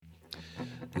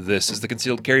This is the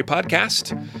Concealed Carry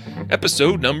Podcast,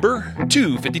 episode number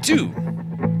 252.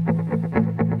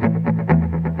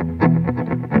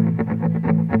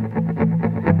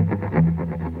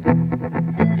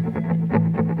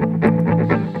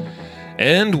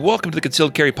 And welcome to the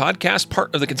Concealed Carry Podcast,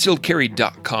 part of the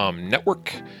ConcealedCarry.com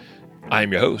network.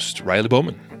 I'm your host, Riley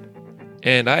Bowman.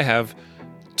 And I have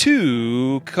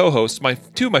two co-hosts,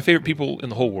 two of my favorite people in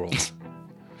the whole world.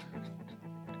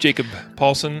 Jacob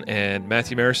Paulson and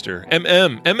Matthew Marister.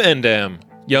 M&M.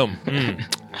 Yum.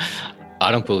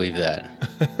 I don't believe that.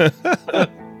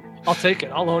 I'll take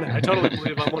it. I'll own it. I totally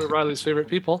believe I'm one of Riley's favorite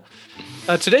people.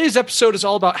 Today's episode is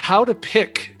all about how to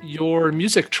pick your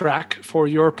music track for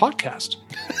your podcast.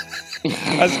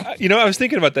 I was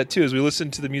thinking about that too as we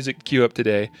listened to the music queue up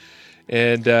today.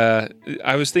 And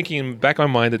I was thinking back in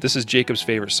my mind that this is Jacob's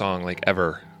favorite song, like,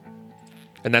 ever.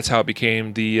 And that's how it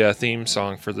became the theme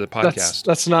song for the podcast.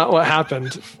 That's not what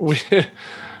happened.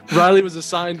 Riley was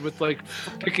assigned with, like,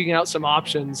 picking out some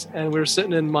options, and we were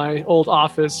sitting in my old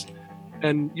office,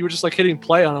 and you were just, like, hitting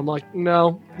play on them. I'm like,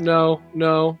 no.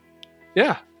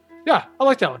 Yeah, I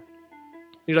like that one.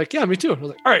 You're like, yeah, me too. I was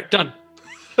like, all right, done.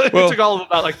 Well, it took all of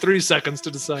about, like, 3 seconds to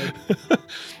decide.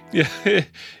 Yeah,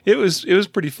 it was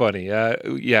pretty funny. I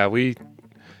don't even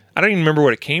remember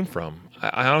what it came from.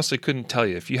 I honestly couldn't tell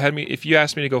you. If you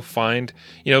asked me to go find,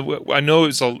 I know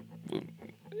it's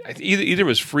either it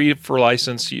was free for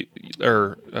license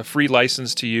or a free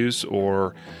license to use,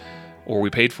 or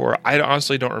we paid for it. I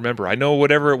honestly don't remember. I know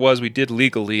whatever it was we did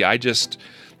legally. I just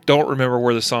don't remember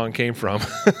where the song came from.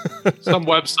 Some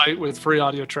website with free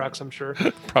audio tracks, I'm sure.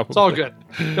 Probably. It's all good.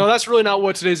 No, that's really not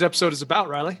what today's episode is about,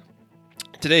 Riley.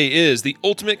 Today is the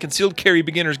Ultimate Concealed Carry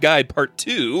Beginner's Guide Part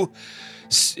 2.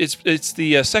 It's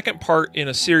the second part in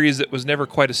a series that was never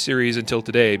quite a series until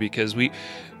today, because the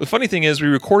funny thing is we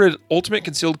recorded Ultimate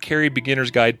Concealed Carry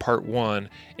Beginner's Guide Part 1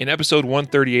 in episode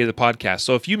 138 of the podcast.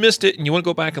 So if you missed it and you want to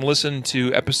go back and listen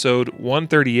to episode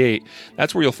 138,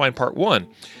 that's where you'll find Part 1.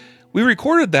 We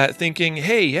recorded that thinking,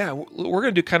 hey, yeah, we're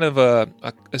going to do kind of a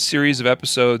series of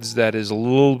episodes that is a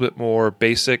little bit more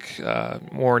basic,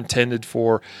 more intended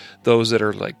for those that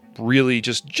are, like, really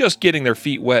just getting their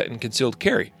feet wet in concealed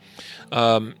carry.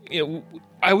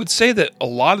 I would say that a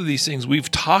lot of these things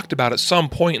we've talked about at some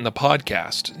point in the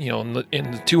podcast, in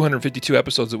the 252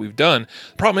 episodes that we've done.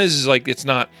 The problem is like, it's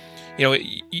not,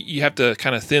 you have to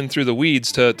kind of thin through the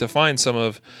weeds to find some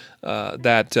of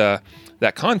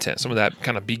that content, some of that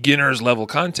kind of beginner's level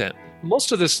content.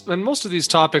 Most of these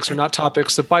topics are not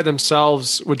topics that by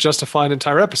themselves would justify an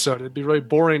entire episode. It'd be really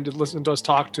boring to listen to us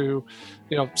talk to,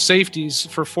 safeties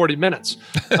for 40 minutes.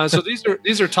 So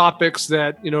these are topics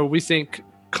that, we think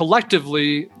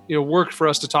collectively, work for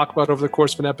us to talk about over the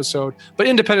course of an episode, but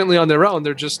independently on their own,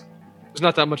 there's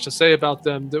not that much to say about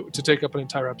them to take up an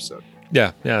entire episode.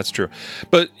 Yeah, that's true.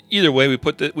 But either way,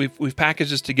 we've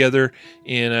packaged this together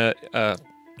in a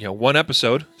one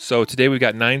episode. So today we've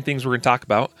got 9 things we're going to talk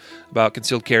about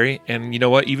concealed carry. And you know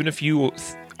what? Even if you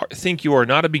think you are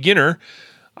not a beginner,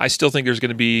 I still think there's going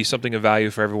to be something of value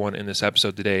for everyone in this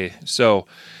episode today. So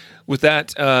with that,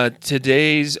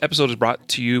 today's episode is brought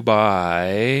to you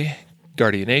by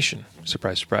Guardian Nation.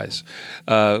 Surprise, surprise.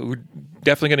 We're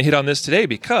definitely going to hit on this today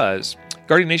because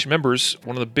Guardian Nation members,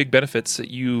 one of the big benefits that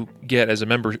you get as a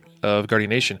member of Guardian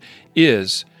Nation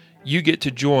is you get to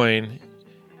join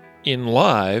in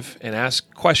live and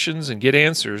ask questions and get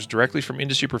answers directly from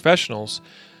industry professionals,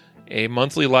 a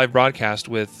monthly live broadcast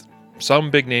with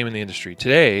some big name in the industry.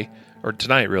 Today, or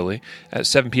tonight really, at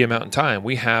 7 p.m. Mountain Time,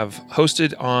 we have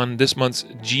hosted on this month's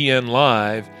GN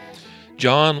Live,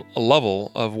 John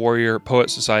Lovell of Warrior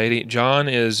Poet Society. John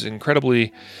is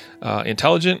incredibly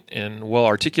intelligent and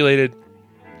well-articulated,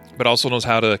 but also knows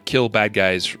how to kill bad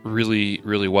guys really,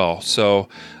 really well. So,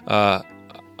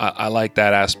 I like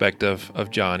that aspect of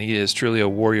John. He is truly a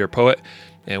warrior poet,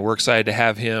 and we're excited to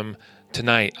have him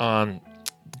tonight on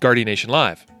Guardian Nation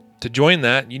Live. To join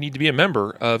that, you need to be a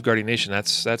member of Guardian Nation.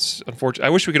 That's unfortunate. I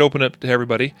wish we could open up to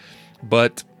everybody,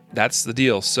 but that's the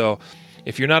deal. So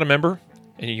if you're not a member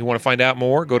and you want to find out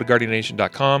more, go to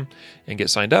guardiannation.com and get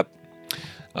signed up.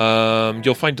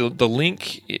 You'll find the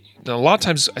link. A lot of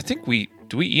times, I think we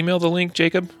email the link,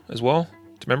 Jacob, as well,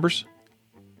 to members?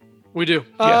 We do.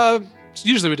 Yeah.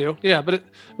 Usually we do, yeah. But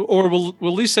we'll at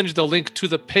least send you the link to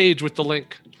the page with the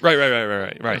link.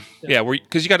 Right. Yeah,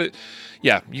 because you got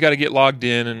to get logged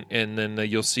in, and then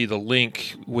you'll see the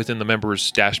link within the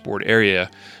members dashboard area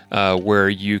where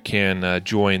you can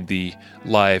join the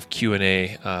live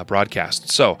Q&A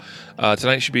broadcast. So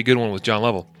tonight should be a good one with John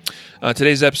Lovell.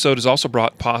 Today's episode is also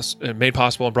made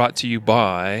possible and brought to you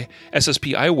by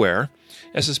SSP Eyewear.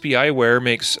 SSP Eyewear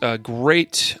makes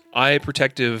great eye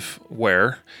protective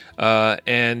wear,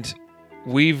 and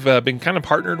we've been kind of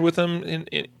partnered with them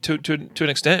to an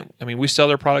extent. I mean, we sell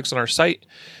their products on our site.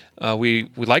 We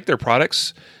like their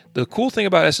products. The cool thing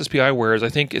about SSP Eyewear is I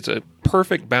think it's a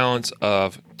perfect balance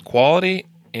of quality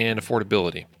and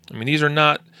affordability. I mean, these are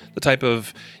not the type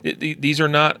of these are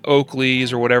not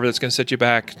Oakleys or whatever that's going to set you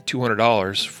back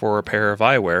 $200 for a pair of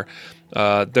eyewear.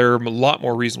 They're a lot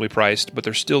more reasonably priced, but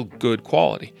they're still good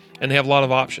quality, and they have a lot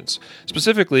of options.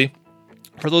 Specifically,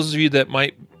 for those of you that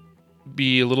might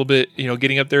be a little bit,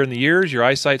 getting up there in the years, your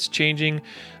eyesight's changing,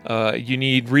 you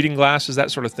need reading glasses,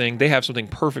 that sort of thing. They have something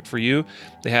perfect for you.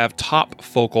 They have top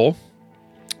focal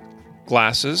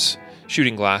glasses,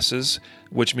 shooting glasses,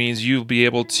 which means you'll be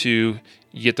able to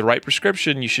get the right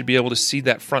prescription. You should be able to see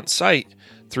that front sight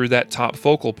through that top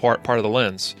focal part of the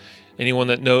lens. Anyone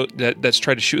that's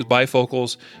tried to shoot with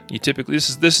bifocals, you typically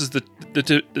this is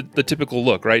the typical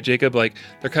look, right, Jacob? Like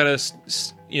they're kind of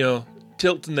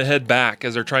tilting the head back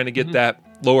as they're trying to get that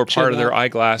lower part of their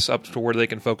eyeglass up to where they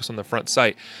can focus on the front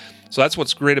sight. So that's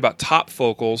what's great about top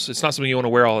focals. It's not something you want to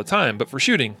wear all the time, but for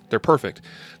shooting, they're perfect.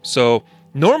 So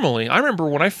normally, I remember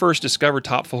when I first discovered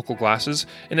top focal glasses,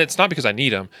 and it's not because I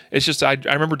need them. It's just I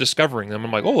remember discovering them.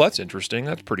 I'm like, oh, that's interesting.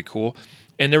 That's pretty cool.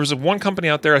 And there was one company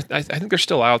out there, I think they're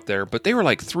still out there, but they were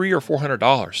like $300 or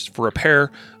 $400 for a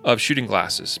pair of shooting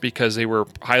glasses because they were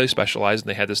highly specialized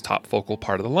and they had this top focal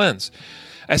part of the lens.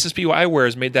 SSP Eyewear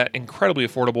has made that incredibly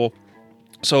affordable.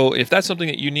 So if that's something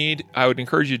that you need, I would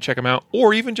encourage you to check them out.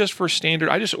 Or even just for standard,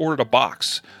 I just ordered a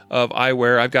box of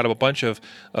eyewear. I've got a bunch of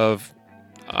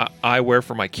eyewear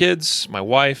for my kids, my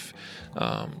wife.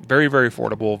 Very, very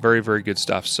affordable, very, very good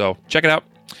stuff. So check it out.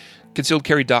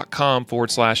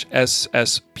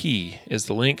 concealedcarry.com/SSP is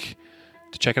the link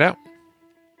to check it out.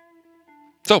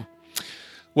 So,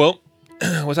 well,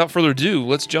 without further ado,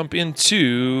 let's jump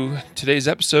into today's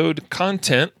episode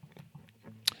content.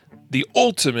 The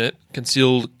Ultimate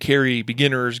Concealed Carry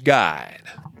Beginner's Guide,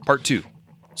 Part 2.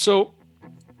 So,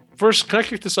 first, can I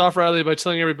kick this off, Riley, by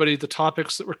telling everybody the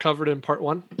topics that were covered in Part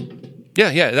 1?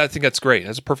 Yeah, I think that's great.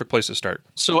 That's a perfect place to start.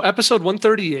 So, episode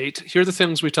 138, here are the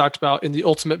things we talked about in the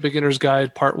Ultimate Beginner's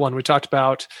Guide, Part 1. We talked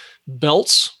about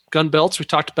belts, gun belts. We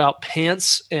talked about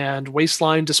pants and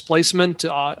waistline displacement,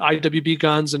 IWB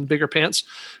guns and bigger pants.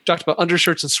 We talked about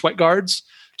undershirts and sweat guards.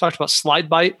 We talked about slide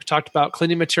bite. We talked about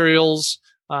cleaning materials,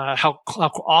 how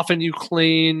often you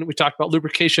clean. We talked about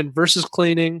lubrication versus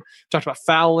cleaning. We talked about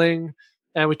fouling.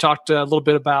 And we talked a little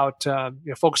bit about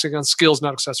focusing on skills,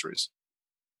 not accessories.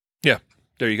 Yeah,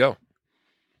 there you go.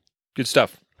 Good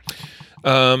stuff.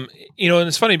 And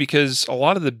it's funny because a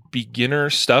lot of the beginner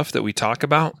stuff that we talk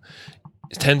about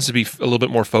tends to be a little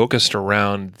bit more focused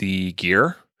around the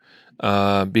gear.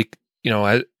 It's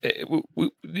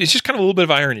just kind of a little bit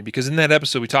of irony because in that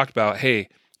episode we talked about, hey,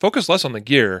 focus less on the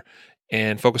gear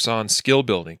and focus on skill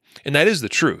building. And that is the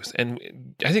truth.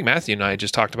 And I think Matthew and I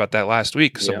just talked about that last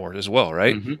week somewhere as well,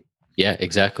 right? Mm-hmm. Yeah,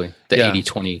 exactly. The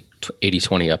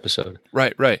 80-20 episode.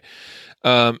 Right.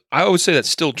 I would say that's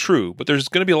still true, but there's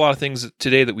going to be a lot of things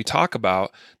today that we talk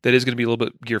about that is going to be a little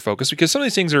bit gear focused because some of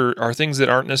these things are things that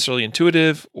aren't necessarily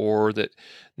intuitive or that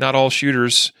not all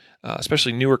shooters,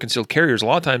 especially newer concealed carriers, a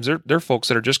lot of times they're folks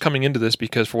that are just coming into this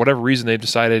because for whatever reason they've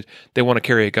decided they want to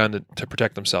carry a gun to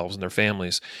protect themselves and their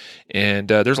families. And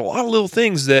there's a lot of little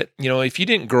things that, if you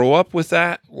didn't grow up with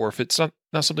that or if it's not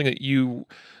something that you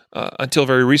until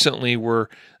very recently were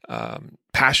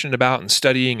passionate about and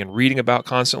studying and reading about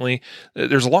constantly,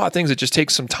 there's a lot of things that just take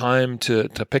some time to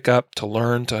pick up, to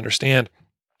learn, to understand.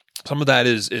 Some of that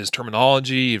is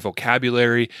terminology,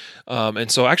 vocabulary.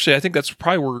 And so actually, I think that's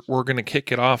probably where we're going to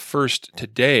kick it off first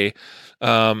today.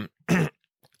 And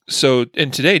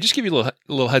today, just give you a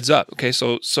little heads up. Okay.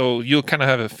 So you'll kind of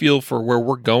have a feel for where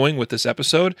we're going with this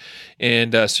episode.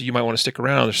 And so you might want to stick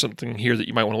around. There's something here that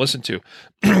you might want to listen to.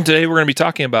 Today, we're going to be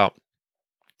talking about,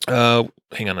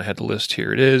 hang on, I had the list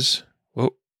here. It is,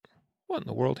 whoa, what in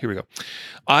the world? Here we go.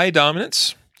 Eye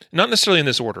dominance. Not necessarily in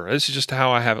this order. This is just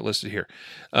how I have it listed here.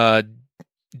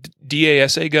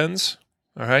 DASA guns,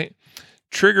 all right?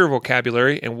 Trigger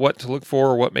vocabulary and what to look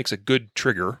for or what makes a good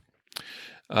trigger.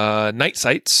 Night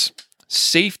sights,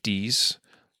 safeties,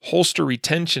 holster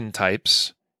retention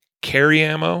types, carry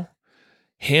ammo,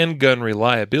 handgun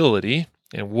reliability,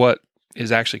 and what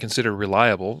is actually considered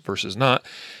reliable versus not.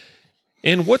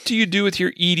 And what do you do with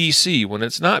your EDC when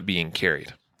it's not being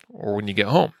carried or when you get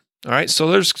home? All right, so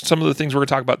there's some of the things we're going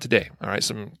to talk about today. All right,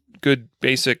 some good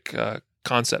basic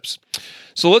concepts.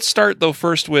 So let's start, though,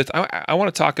 first with, I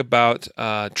want to talk about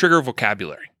trigger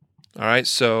vocabulary. All right,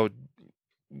 so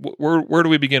where do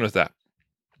we begin with that?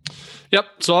 Yep,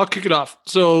 so I'll kick it off.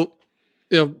 So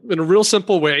in a real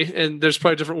simple way, and there's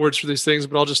probably different words for these things,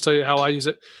 but I'll just tell you how I use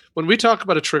it. When we talk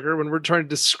about a trigger, when we're trying to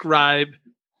describe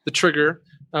the trigger,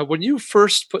 when you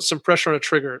first put some pressure on a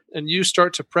trigger and you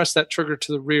start to press that trigger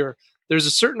to the rear, there's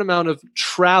a certain amount of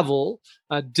travel,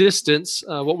 distance,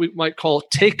 what we might call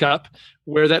take up,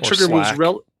 where that trigger moves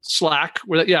slack,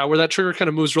 where that trigger kind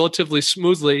of moves relatively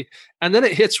smoothly, and then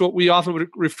it hits what we often would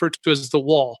refer to as the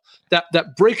wall,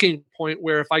 that breaking point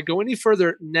where if I go any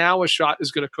further, now a shot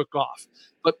is going to cook off.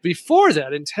 But before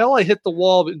that, until I hit the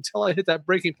wall, until I hit that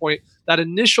breaking point, that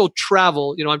initial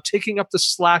travel, I'm taking up the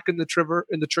slack in the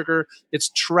trigger.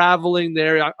 It's traveling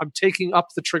there. I'm taking up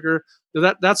the trigger.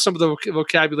 That's some of the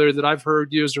vocabulary that I've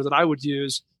heard used, or that I would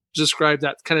use to describe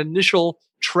that kind of initial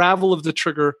travel of the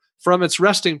trigger from its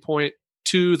resting point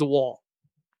to the wall.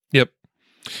 Yep.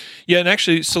 Yeah, and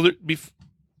actually, so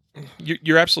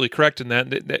you're absolutely correct in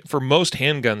that for most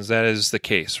handguns, that is the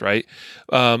case, right?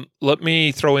 Let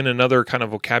me throw in another kind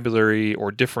of vocabulary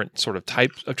or different sort of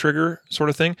type of trigger sort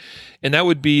of thing, and that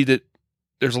would be that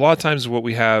there's a lot of times what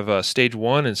we have a stage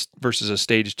 1 versus a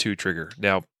stage 2 trigger.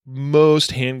 Now,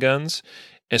 most handguns,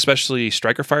 especially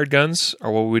striker-fired guns,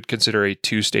 are what we would consider a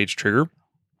 2-stage trigger.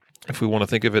 If we want to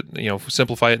think of it,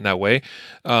 simplify it in that way.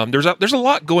 There's a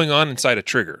lot going on inside a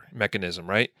trigger mechanism,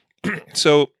 right?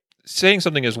 So saying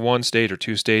something is 1 stage or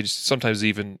 2 stage, sometimes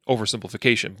even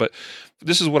oversimplification, but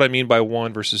this is what I mean by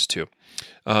 1 versus 2.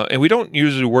 And we don't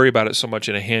usually worry about it so much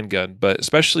in a handgun, but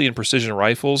especially in precision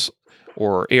rifles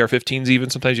or AR-15s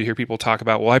even, sometimes you hear people talk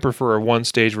about, well, I prefer a 1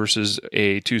 stage versus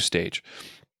a 2 stage.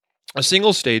 A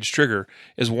single stage trigger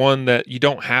is one that you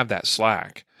don't have that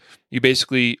slack. You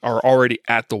basically are already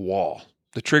at the wall.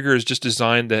 The trigger is just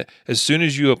designed that as soon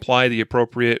as you apply the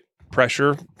appropriate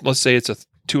pressure, let's say it's a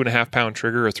 2.5 pound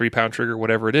trigger or 3 pound trigger,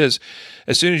 whatever it is,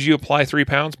 as soon as you apply 3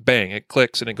 pounds, bang, it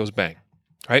clicks and it goes bang,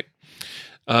 right?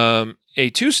 A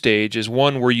 2 stage is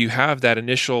one where you have that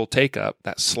initial take up,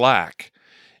 that slack,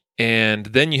 and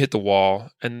then you hit the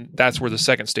wall, and that's where the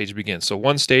second stage begins. So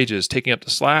 1 stage is taking up the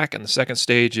slack, and the second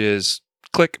stage is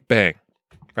click, bang,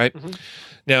 right? Mm-hmm.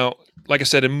 Now, like I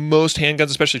said, in most handguns,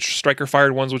 especially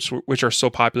striker-fired ones, which are so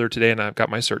popular today, and I've got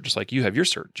my cert just like you have your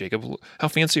cert, Jacob. How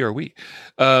fancy are we?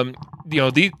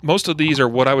 Most of these are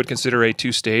what I would consider a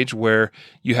 2-stage, where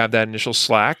you have that initial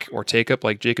slack or take-up,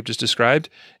 like Jacob just described,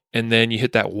 and then you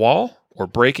hit that wall or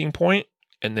breaking point,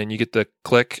 and then you get the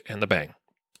click and the bang,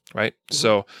 right? Mm-hmm.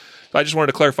 So I just wanted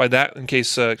to clarify that in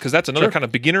case, because that's another kind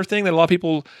of beginner thing that a lot of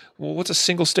people, well, what's a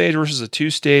single stage versus a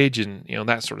 2-stage, and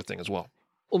that sort of thing as well.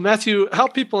 Well, Matthew,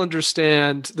 help people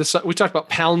understand this. We talked about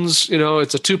pounds,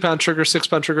 it's a 2-pound trigger,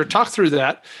 6-pound trigger. Talk through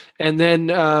that. And then,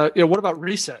 what about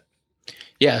reset?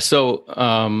 Yeah. So,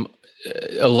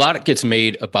 a lot gets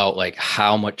made about like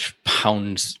how much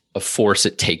pounds of force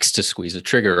it takes to squeeze a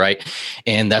trigger, right?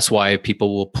 And that's why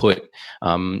people will put,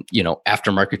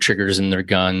 aftermarket triggers in their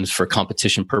guns for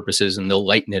competition purposes, and they'll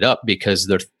lighten it up because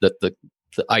the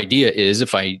idea is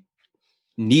if I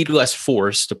need less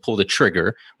force to pull the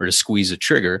trigger or to squeeze a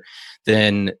trigger,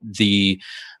 then the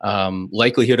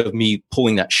likelihood of me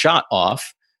pulling that shot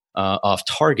off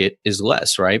target is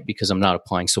less, right? Because I'm not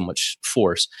applying so much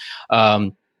force.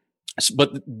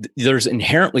 But there's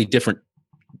inherently different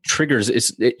triggers.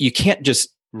 You can't just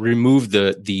remove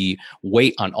the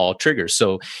weight on all triggers.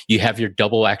 So you have your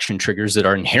double action triggers that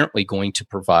are inherently going to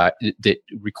that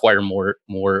require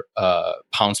more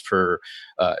pounds per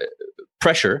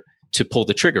pressure to pull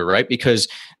the trigger, right? Because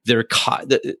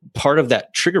part of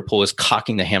that trigger pull is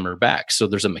cocking the hammer back. So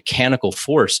there's a mechanical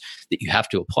force that you have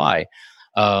to apply.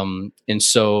 And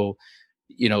so,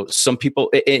 some people,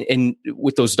 and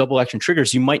with those double action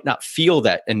triggers, you might not feel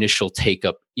that initial take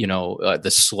up,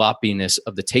 the sloppiness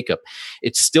of the take up.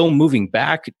 It's still moving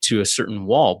back to a certain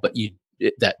wall, but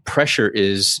that pressure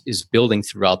is building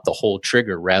throughout the whole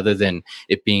trigger rather than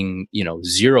it being,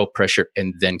 zero pressure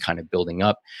and then kind of building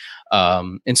up.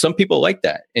 And some people like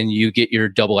that, and you get your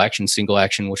double action, single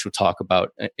action, which we'll talk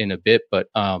about in a bit. But,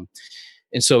 and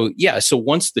so, so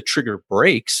once the trigger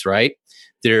breaks, right,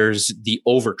 there's the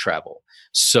over travel.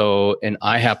 So, and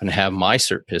I happen to have my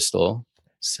cert pistol.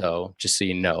 So just so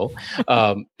you know,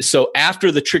 so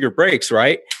after the trigger breaks,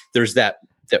 right, there's that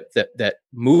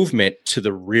movement to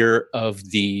the rear of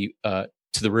the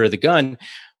gun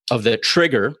of the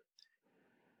trigger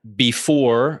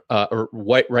before or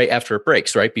right after it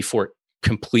breaks, right before it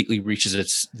completely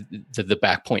reaches the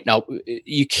back point. Now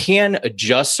you can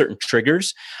adjust certain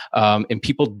triggers, and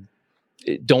people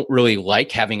don't really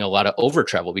like having a lot of over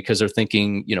travel because they're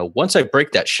thinking, once I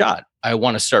break that shot, I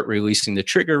want to start releasing the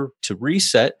trigger to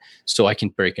reset so I can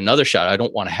break another shot. I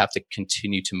don't want to have to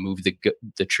continue to move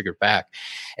the trigger back.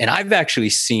 And I've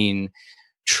actually seen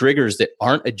triggers that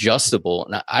aren't adjustable.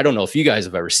 And I don't know if you guys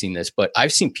have ever seen this, but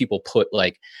I've seen people put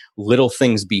like little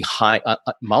things behind,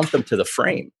 mount them to the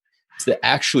frame that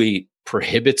actually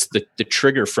prohibits the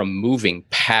trigger from moving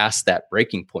past that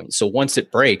breaking point. So once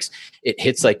it breaks, it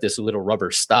hits like this little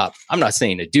rubber stop. I'm not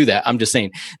saying to do that. I'm just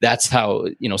saying that's how,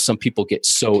 some people get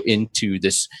so into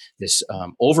this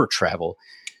over travel.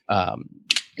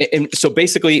 And so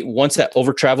basically, once that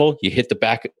over travel, you hit the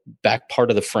back part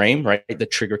of the frame, right? The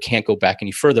trigger can't go back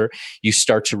any further. You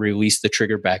start to release the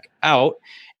trigger back out,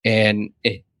 and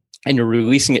you're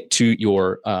releasing it to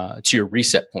your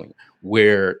reset point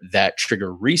where that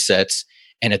trigger resets.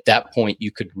 And at that point,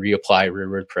 you could reapply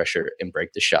rearward pressure and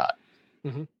break the shot.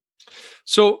 Mm-hmm.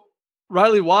 So,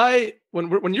 Riley, why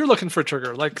when you're looking for a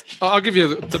trigger, like I'll give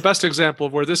you the best example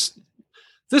of where this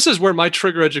is where my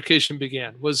trigger education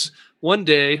began. Was one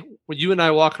day when you and I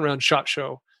walking around SHOT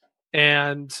Show,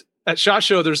 and at SHOT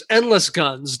Show there's endless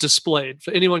guns displayed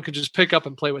for anyone could just pick up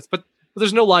and play with, but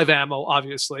there's no live ammo,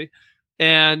 obviously.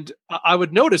 And I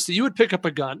would notice that you would pick up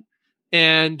a gun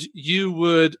and you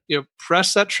would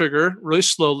press that trigger really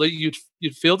slowly.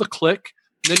 You'd feel the click,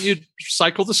 and then you'd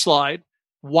cycle the slide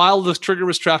while the trigger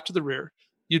was strapped to the rear.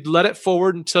 You'd let it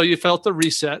forward until you felt the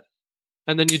reset,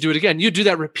 and then you do it again. You do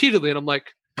that repeatedly, and I'm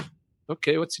like,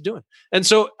 okay, what's he doing? And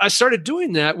so I started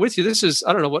doing that with you. This is,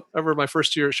 I don't know, whatever my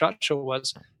first year at SHOT Show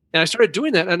was. And I started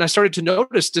doing that, and I started to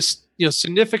notice this,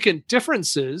 significant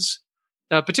differences,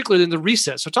 particularly in the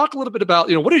reset. So talk a little bit about,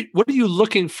 what are you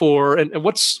looking for, and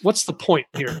what's the point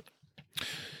here?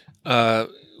 Well,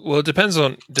 it depends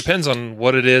on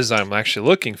what it is I'm actually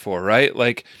looking for, right?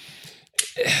 Like,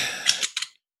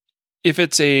 if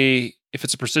it's a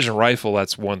precision rifle,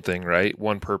 that's one thing, right?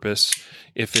 One purpose.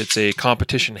 If it's a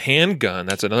competition handgun,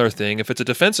 that's another thing. If it's a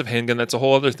defensive handgun, that's a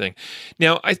whole other thing.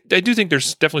 Now, I do think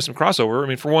there's definitely some crossover. I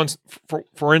mean,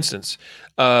 for instance,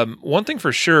 one thing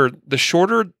for sure, the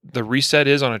shorter the reset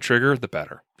is on a trigger, the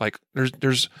better. Like,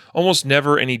 there's almost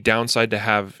never any downside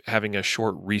to having a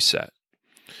short reset,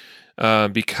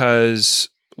 because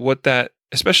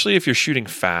especially if you're shooting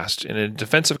fast. In a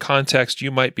defensive context,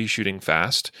 you might be shooting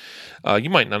fast. You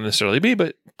might not necessarily be,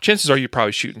 but chances are you're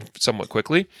probably shooting somewhat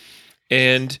quickly.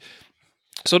 And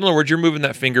so in other words, you're moving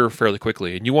that finger fairly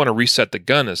quickly, and you want to reset the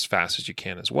gun as fast as you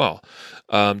can as well.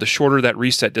 The shorter that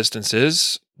reset distance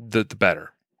is, the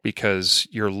better, because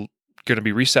you're going to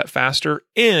be reset faster,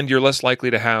 and you're less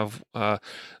likely to have a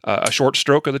short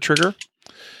stroke of the trigger,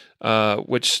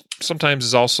 which sometimes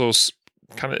is also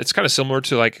kind of similar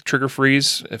to like trigger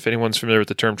freeze. If anyone's familiar with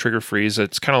the term trigger freeze,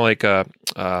 it's kind of like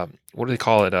what do they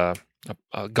call it?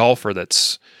 A golfer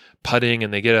that's putting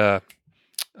and they get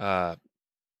the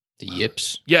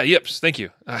yips. Yeah, yips. Thank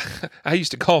you. I used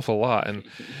to golf a lot, and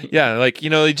yeah, like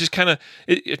they just kind of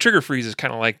a trigger freeze is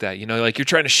kind of like that. Like you're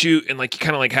trying to shoot, and like you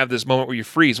kind of like have this moment where you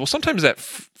freeze. Well, sometimes that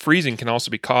freezing can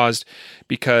also be caused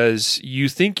because you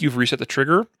think you've reset the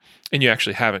trigger, and you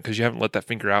actually haven't, because you haven't let that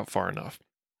finger out far enough.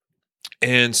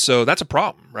 And so that's a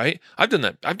problem, right? I've done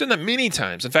that many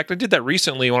times. In fact, I did that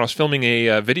recently when I was filming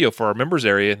a video for our members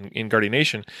area in Guardian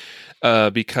Nation,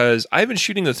 because I've been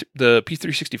shooting the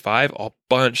P365 a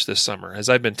bunch this summer as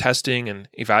I've been testing and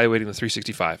evaluating the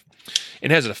 365.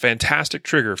 It has a fantastic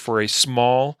trigger for a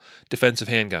small defensive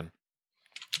handgun.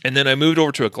 And then I moved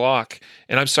over to a Glock,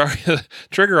 and I'm sorry, the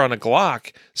trigger on a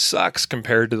Glock sucks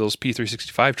compared to those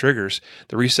P365 triggers.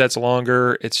 The reset's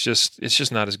longer. It's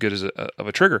just not as good as of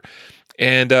a trigger.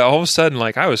 And all of a sudden,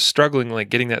 like I was struggling, like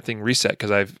getting that thing reset,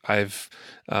 because I've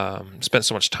spent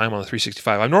so much time on the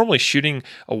 365. I'm normally shooting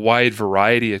a wide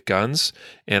variety of guns,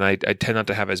 and I tend not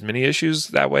to have as many issues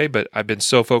that way. But I've been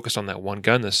so focused on that one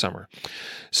gun this summer.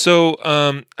 So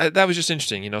that was just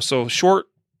interesting, So short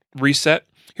reset.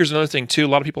 Here's another thing too. A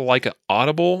lot of people like an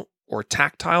audible or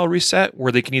tactile reset,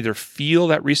 where they can either feel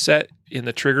that reset in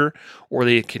the trigger or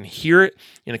they can hear it.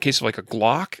 In the case of like a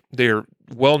Glock, they're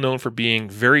well known for being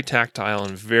very tactile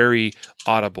and very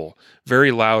audible,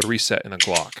 very loud reset in a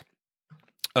Glock.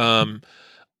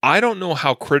 I don't know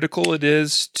how critical it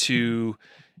is to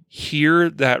hear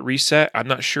that reset. I'm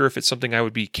not sure if it's something I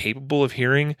would be capable of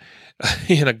hearing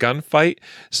in a gunfight.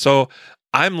 So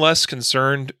I'm less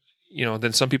concerned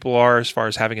than some people are as far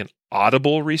as having an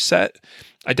audible reset.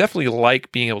 I definitely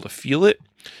like being able to feel it,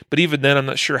 but even then, I'm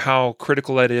not sure how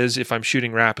critical that is if I'm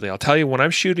shooting rapidly. I'll tell you, when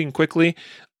I'm shooting quickly,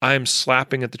 I'm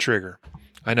slapping at the trigger.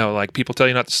 I know, like, people tell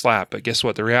you not to slap, but guess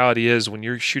what? The reality is, when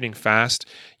you're shooting fast,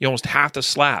 you almost have to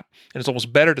slap, and it's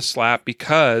almost better to slap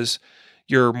because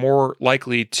you're more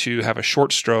likely to have a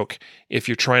short stroke if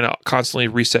you're trying to constantly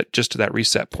reset just to that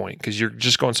reset point, because you're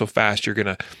just going so fast,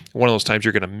 one of those times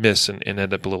you're going to miss and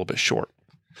end up a little bit short.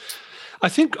 I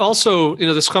think also,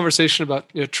 this conversation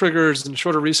about triggers and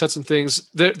shorter resets and things,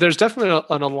 there's definitely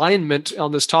an alignment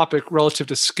on this topic relative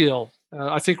to skill.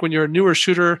 I think when you're a newer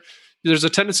shooter, there's a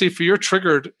tendency for your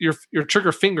trigger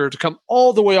finger to come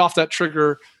all the way off that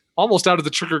trigger, almost out of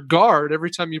the trigger guard every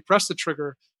time you press the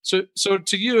trigger. So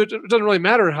to you, it doesn't really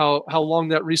matter how long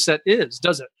that reset is,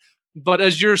 does it? But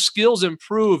as your skills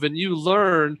improve and you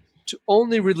learn to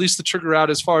only release the trigger out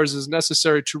as far as is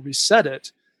necessary to reset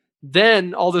it,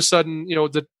 then all of a sudden,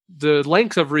 the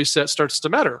length of reset starts to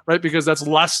matter, right? Because that's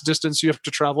less distance you have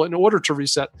to travel in order to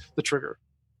reset the trigger.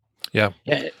 Yeah.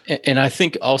 And I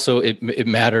think also it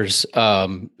matters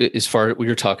as far as we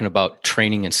were talking about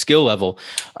training and skill level.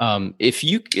 If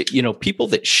people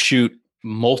that shoot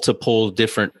multiple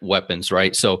different weapons,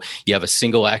 right? So you have a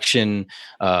single action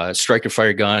striker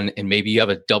fire gun, and maybe you have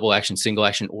a double action, single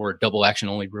action, or a double action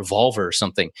only revolver or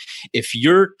something. If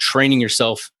you're training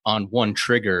yourself on one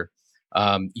trigger,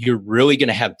 you're really going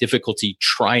to have difficulty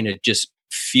trying to just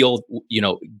feel,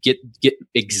 get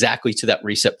exactly to that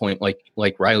reset point,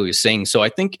 like Riley was saying. So I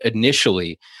think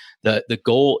initially the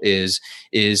goal is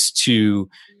to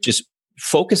just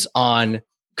focus on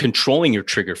controlling your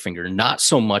trigger finger, not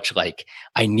so much like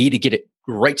I need to get it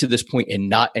right to this point and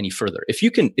not any further. If you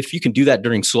can do that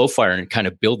during slow fire and kind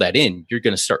of build that in, you're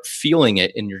going to start feeling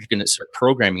it and you're going to start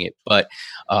programming it. But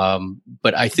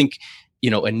I think,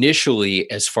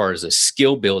 initially, as far as a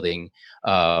skill building,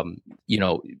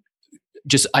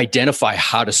 just identify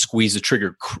how to squeeze the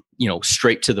trigger,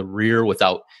 straight to the rear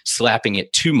without slapping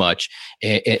it too much.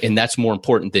 And that's more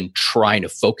important than trying to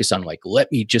focus on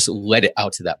let me just let it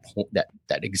out to that point,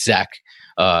 that exact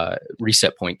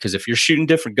reset point. Because if you're shooting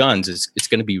different guns, it's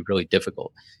going to be really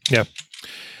difficult. Yeah.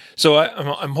 So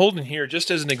I'm holding here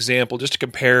just as an example, just to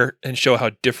compare and show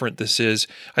how different this is.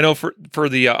 I know for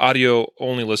the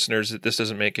audio-only listeners that this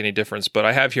doesn't make any difference, but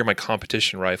I have here my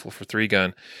competition rifle for 3-gun,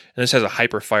 and this has a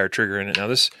Hyperfire trigger in it. Now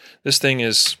this thing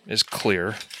is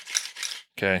clear.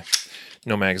 Okay,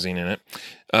 no magazine in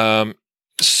it.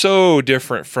 So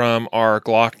different from our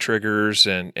Glock triggers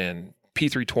and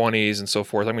P320s and so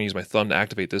forth. I'm going to use my thumb to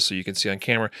activate this so you can see on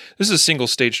camera. This is a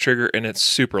single-stage trigger, and it's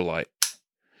super light.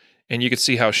 And you can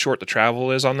see how short the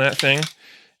travel is on that thing.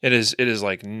 It is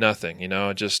like nothing,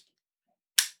 just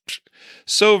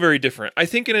so very different. I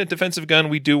think in a defensive gun,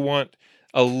 we do want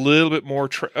a little bit more.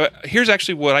 Here's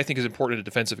actually what I think is important in a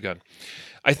defensive gun.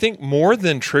 I think more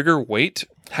than trigger weight,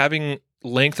 having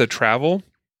length of travel,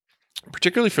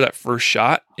 particularly for that first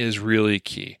shot, is really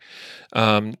key.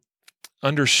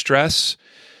 Under stress,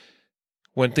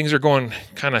 when things are going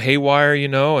kind of haywire,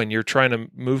 and you're trying to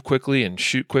move quickly and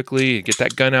shoot quickly and get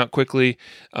that gun out quickly,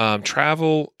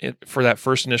 travel for that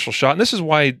first initial shot. And this is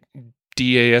why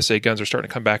DASA guns are starting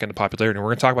to come back into popularity. And we're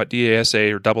going to talk about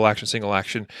DASA or double action, single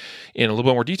action in a little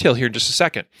bit more detail here in just a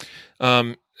second.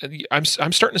 I'm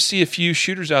starting to see a few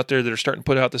shooters out there that are starting to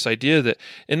put out this idea that,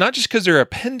 and not just because they're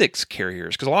appendix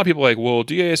carriers, because a lot of people are like, well,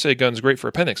 DASA gun's great for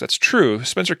appendix. That's true.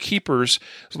 Spencer Keepers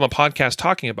was on the podcast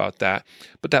talking about that.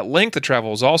 But that length of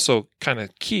travel is also kind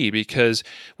of key, because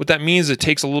what that means is it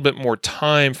takes a little bit more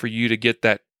time for you to get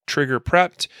that trigger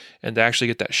prepped and to actually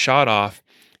get that shot off.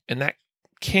 And that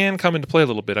can come into play a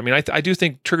little bit. I mean, I do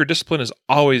think trigger discipline is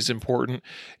always important,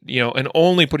 and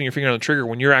only putting your finger on the trigger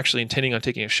when you're actually intending on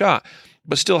taking a shot.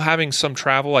 But still having some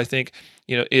travel, I think,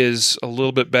 is a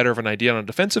little bit better of an idea on a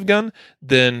defensive gun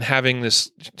than having this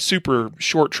super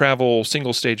short travel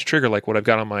single stage trigger like what I've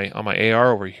got on my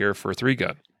AR over here for a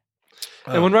 3-gun.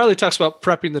 And when Riley talks about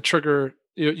prepping the trigger,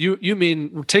 you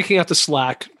mean taking out the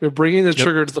slack, you're bringing the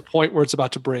trigger to the point where it's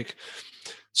about to break.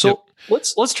 So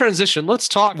let's transition. Let's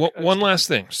talk. One last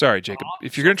thing. Sorry, Jacob.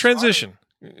 If you're going to transition,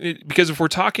 because if we're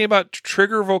talking about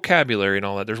trigger vocabulary and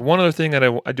all that, there's one other thing that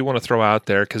I do want to throw out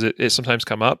there, because it sometimes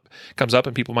comes up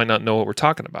and people might not know what we're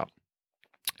talking about.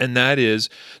 And that is,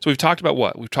 so we've talked about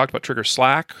what? We've talked about trigger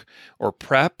slack or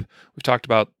prep. We've talked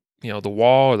about, the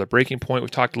wall or the breaking point.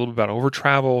 We've talked a little bit about over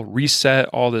travel, reset,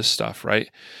 all this stuff, right?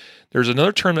 There's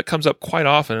another term that comes up quite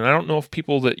often, and I don't know if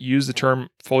people that use the term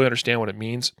fully understand what it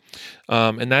means,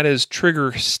 and that is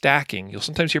trigger stacking. You'll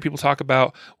sometimes hear people talk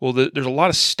about, well, there's a lot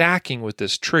of stacking with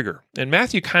this trigger. And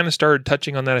Matthew kind of started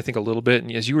touching on that, I think, a little bit.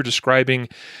 And as you were describing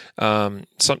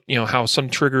how some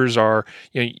triggers are,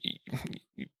 a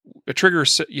trigger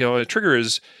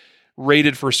is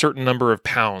rated for a certain number of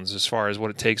pounds as far as what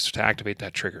it takes to activate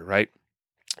that trigger, right?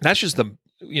 That's just the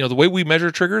way we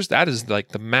measure triggers, that is like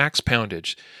the max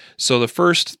poundage. So the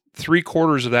first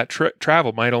 3/4 of that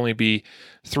travel might only be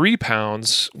 3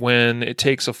 pounds when it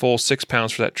takes a full 6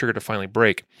 pounds for that trigger to finally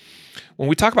break. When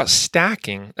we talk about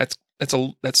stacking, that's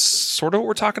that's sort of what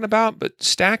we're talking about, but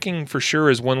stacking for sure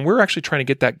is when we're actually trying to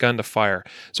get that gun to fire.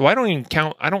 So I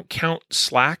don't count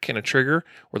slack in a trigger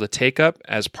or the take up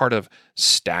as part of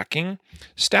stacking.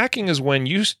 Stacking is when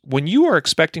you are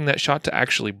expecting that shot to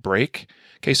actually break.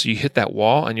 Okay, so you hit that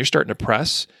wall and you're starting to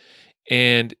press,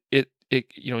 and it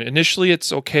initially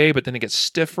it's okay, but then it gets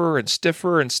stiffer and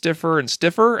stiffer and stiffer and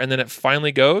stiffer, and then it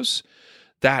finally goes.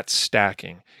 That's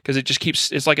stacking, because it just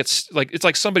keeps. It's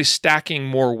like somebody stacking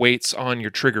more weights on your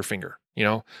trigger finger.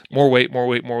 More weight,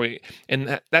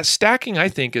 and that stacking, I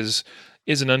think, is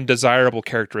an undesirable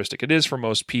characteristic. It is for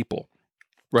most people.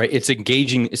 Right. It's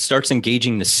engaging. It starts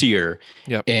engaging the sear,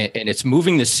 yep. and it's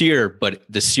moving the sear, but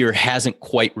the sear hasn't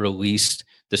quite released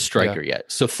the striker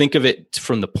yet. So think of it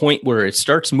from the point where it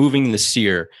starts moving the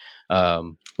sear,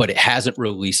 but it hasn't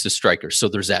released the striker. So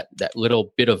there's that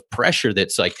little bit of pressure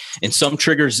that's like, in some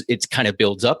triggers, it kind of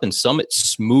builds up, and some it's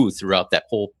smooth throughout that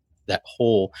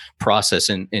whole process.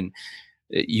 And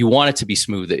you want it to be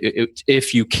smooth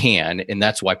if you can. And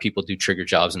that's why people do trigger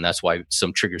jobs. And that's why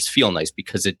some triggers feel nice,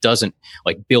 because it doesn't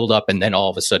like build up and then all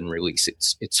of a sudden release.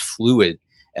 It's fluid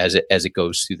as it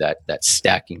goes through that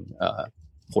stacking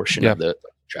portion of the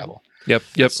travel. Yep.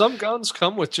 Some guns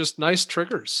come with just nice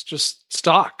triggers, just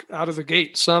stock out of the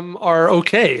gate. Some are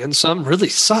okay, and some really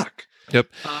suck. Yep.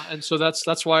 And so that's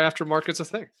why aftermarket's a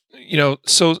thing.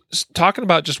 So talking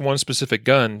about just one specific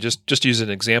gun, just use an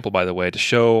example, by the way, to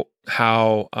show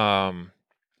how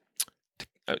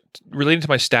related to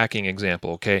my stacking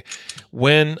example. Okay,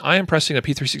 when I am pressing a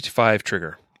P365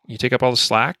 trigger, you take up all the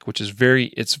slack, which is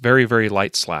very, very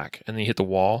light slack, and then you hit the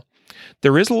wall.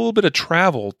 There is a little bit of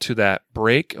travel to that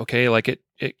break. Okay, like it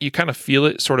you kind of feel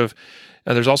it sort of.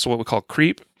 There's also what we call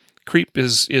creep. Creep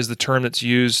is the term that's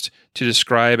used to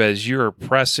describe as you're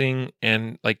pressing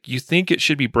and like you think it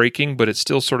should be breaking, but it's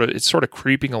still sort of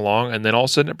creeping along, and then all of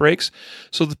a sudden it breaks.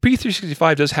 So the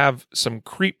P365 does have some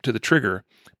creep to the trigger,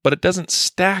 but it doesn't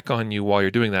stack on you while you're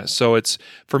doing that. So it's,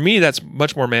 for me, that's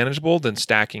much more manageable than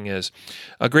stacking is.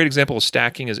 A great example of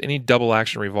stacking is any double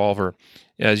action revolver.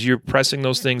 As you're pressing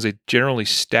those things, they generally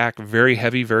stack very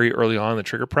heavy, very early on in the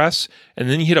trigger press. And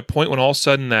then you hit a point when all of a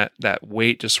sudden that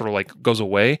weight just sort of like goes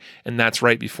away. And that's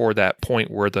right before that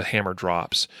point where the hammer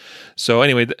drops. So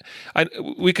anyway,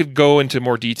 we could go into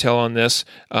more detail on this,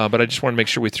 but I just want to make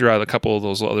sure we threw out a couple of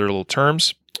those other little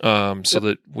terms. So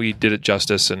that we did it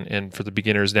justice, and for the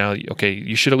beginners now, okay,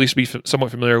 you should at least be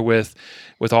somewhat familiar with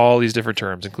all these different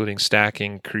terms, including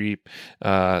stacking, creep,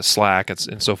 slack,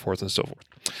 and so forth and so forth.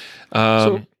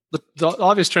 So the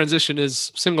obvious transition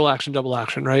is single action, double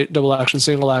action, right? Double action,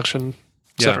 single action,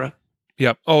 etc.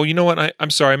 Yeah. Oh, you know what?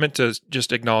 I'm sorry. I meant to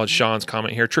just acknowledge Sean's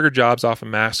comment here. Trigger jobs often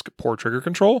mask poor trigger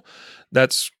control.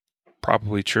 That's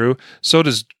probably true. So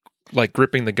does like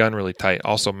gripping the gun really tight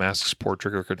also masks poor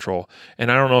trigger control. And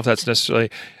I don't know if that's necessarily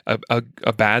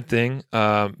a bad thing,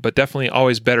 but definitely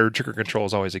always better trigger control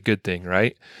is always a good thing,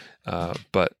 right?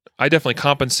 But I definitely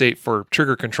compensate for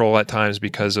trigger control at times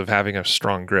because of having a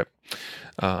strong grip.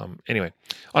 Anyway,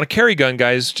 on a carry gun,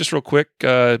 guys, just real quick,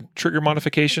 trigger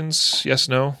modifications, yes,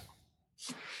 no?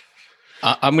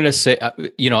 I'm going to say,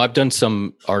 I've done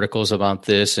some articles about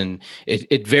this, and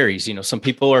it varies. Some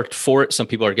people are for it, some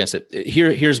people are against it.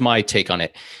 Here's my take on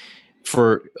it.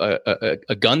 For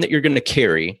a gun that you're going to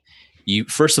carry,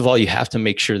 first of all, you have to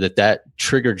make sure that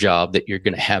trigger job that you're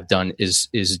going to have done is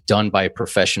done by a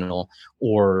professional,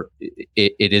 or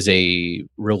it is a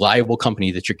reliable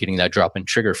company that you're getting that drop-in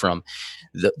trigger from.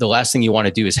 The last thing you want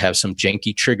to do is have some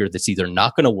janky trigger that's either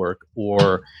not going to work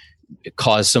or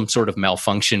cause some sort of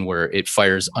malfunction where it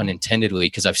fires unintendedly,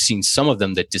 because I've seen some of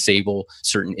them that disable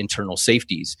certain internal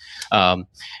safeties.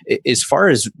 As far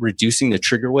as reducing the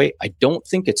trigger weight, I don't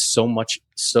think it's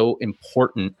so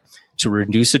important to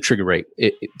reduce the trigger rate.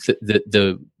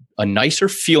 A nicer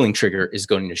feeling trigger is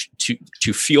going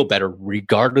to feel better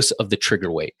regardless of the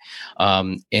trigger weight.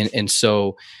 And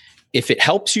so if it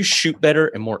helps you shoot better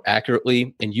and more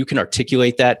accurately, and you can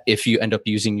articulate that if you end up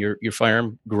using your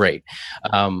firearm, great.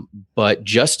 But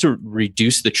just to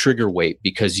reduce the trigger weight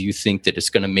because you think that it's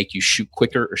going to make you shoot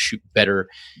quicker or shoot better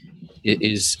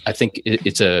I think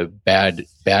it's a bad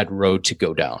road to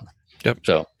go down. Yep.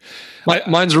 So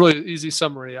mine's a really easy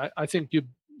summary. I think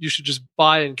you should just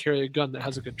buy and carry a gun that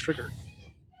has a good trigger.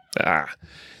 Yeah.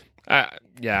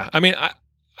 I mean, I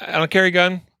don't carry a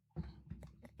gun.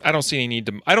 I don't see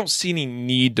any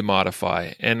need to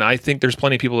modify, and I think there's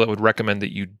plenty of people that would recommend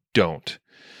that you don't.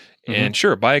 Mm-hmm. And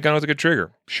sure, buy a gun with a good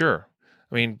trigger. Sure.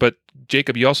 I mean, but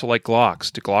Jacob, you also like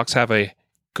Glocks. Do Glocks have a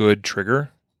good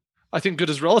trigger? I think good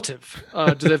is relative.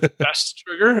 Do they have the best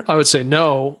trigger? I would say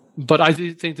no, but I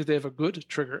do think that they have a good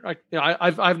trigger.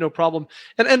 I have no problem.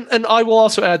 And I will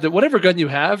also add that whatever gun you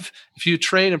have, if you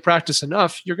train and practice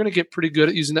enough, you're going to get pretty good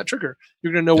at using that trigger.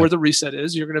 You're going to know where the reset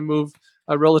is. You're going to move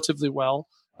relatively well.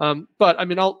 But I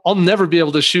mean, I'll never be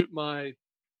able to shoot my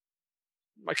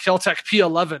Kel-Tec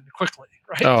P11 quickly,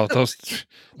 right? Oh, those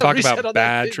talk about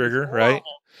bad trigger, right?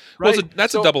 Right. Well,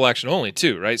 that's a double action only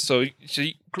too, right? So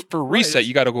for reset,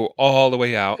 you got to go all the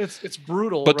way out. It's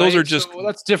brutal, but those are just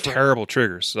that's different. Terrible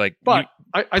triggers. Like, but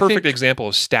I perfect example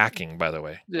of stacking, by the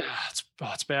way. Yeah,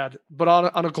 it's bad. But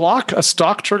on a Glock, a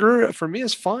stock trigger for me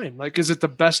is fine. Like, is it the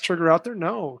best trigger out there?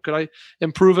 No. Could I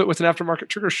improve it with an aftermarket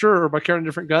trigger? Sure. Or by carrying a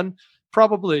different gun?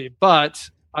 Probably. But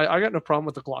I got no problem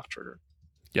with the Glock trigger.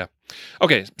 Yeah.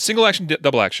 Okay. Single action,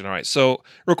 double action. All right. So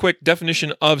real quick,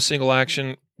 definition of single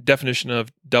action, definition of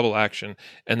double action,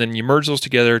 and then you merge those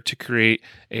together to create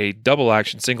a double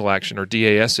action, single action, or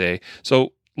DASA.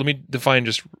 So let me define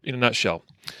just in a nutshell.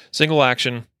 Single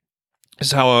action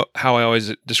is how I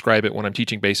always describe it when I'm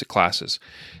teaching basic classes.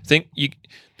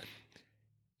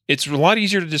 It's a lot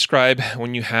easier to describe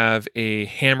when you have a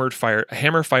hammer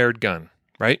fired gun,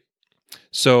 right?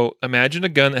 So imagine a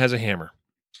gun that has a hammer.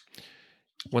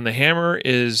 When the hammer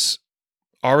is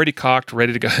already cocked,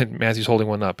 ready to go, Matthew's holding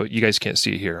one up, but you guys can't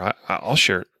see it here. I'll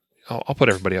share it. I'll put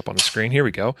everybody up on the screen. Here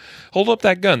we go. Hold up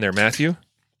that gun there, Matthew.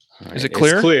 Right, is it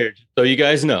clear? It's clear. So you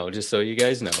guys know, just so you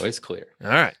guys know, it's clear.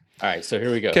 All right. All right, so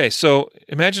here we go. Okay, so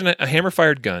imagine a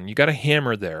hammer-fired gun. You got a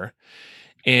hammer there,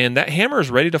 and that hammer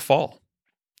is ready to fall,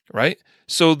 right?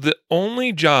 So the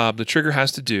only job the trigger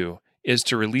has to do is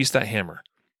to release that hammer.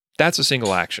 That's a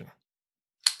single action.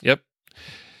 Yep.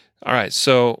 All right,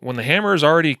 so when the hammer is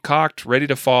already cocked, ready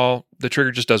to fall, the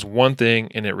trigger just does one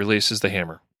thing, and it releases the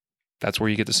hammer. That's where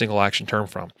you get the single action term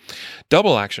from.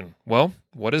 Double action, well,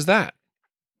 what is that?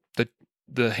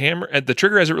 The hammer, the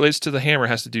trigger as it relates to the hammer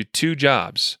has to do two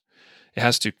jobs. It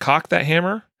has to cock that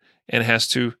hammer, and it has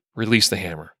to release the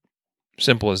hammer.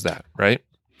 Simple as that, right?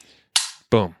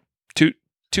 Boom.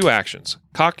 Two actions,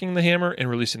 cocking the hammer and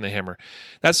releasing the hammer.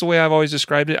 That's the way I've always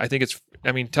described it.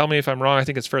 Tell me if I'm wrong. I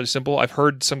think it's fairly simple. I've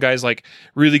heard some guys like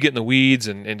really get in the weeds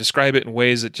and describe it in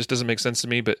ways that just doesn't make sense to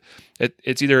me, but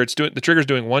it's either the trigger's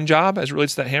doing one job as it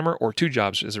relates to that hammer or two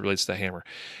jobs as it relates to that hammer.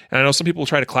 And I know some people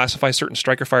try to classify certain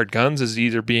striker-fired guns as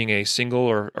either being a single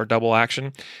or double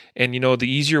action. And, the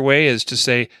easier way is to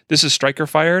say, this is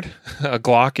striker-fired. A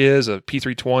Glock is, a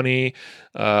P320,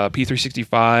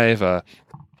 P365,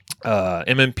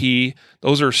 MMP.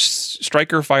 Those are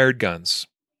striker-fired guns.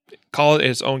 Call it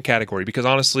its own category, because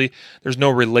honestly, there's no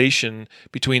relation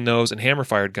between those and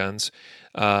hammer-fired guns,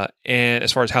 and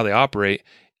as far as how they operate.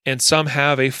 And some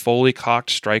have a fully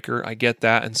cocked striker, I get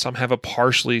that, and some have a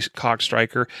partially cocked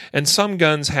striker, and some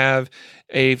guns have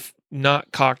a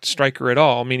not cocked striker at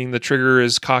all, meaning the trigger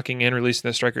is cocking and releasing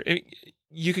the striker.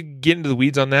 You could get into the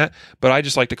weeds on that, but I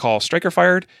just like to call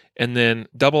striker-fired, and then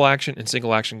double action and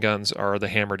single action guns are the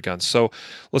hammered guns. So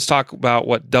let's talk about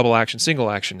what double action,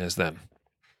 single action is then.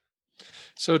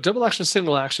 So double action,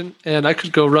 single action, and I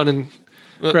could go run and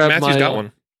grab Matthew's got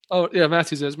one. Oh yeah,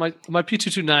 Matthew's is. My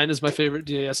P229 is my favorite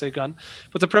DASA gun.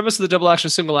 But the premise of the double action,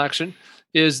 single action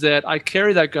is that I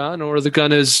carry that gun, or the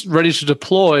gun is ready to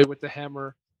deploy with the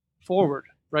hammer forward,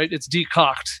 right? It's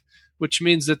decocked, which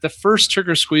means that the first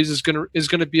trigger squeeze is going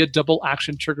to be a double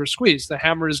action trigger squeeze. The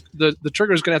hammer is the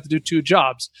trigger is going to have to do two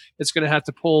jobs. It's going to have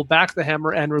to pull back the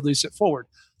hammer and release it forward.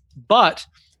 But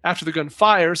after the gun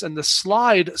fires and the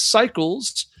slide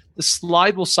cycles, the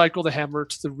slide will cycle the hammer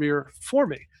to the rear for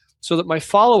me, so that my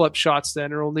follow-up shots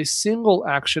then are only single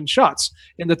action shots,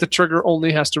 and that the trigger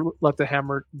only has to let the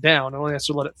hammer down, only has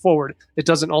to let it forward. It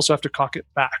doesn't also have to cock it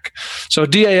back. So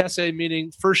DASA,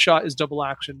 meaning first shot is double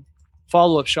action,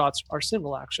 follow-up shots are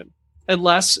single action.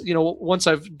 Unless, once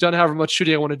I've done however much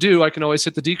shooting I want to do, I can always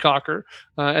hit the decocker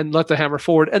and let the hammer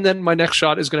forward, and then my next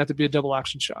shot is going to have to be a double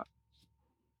action shot.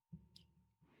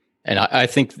 And I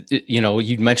think,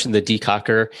 you mentioned the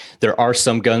decocker. There are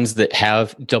some guns that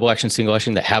have double action, single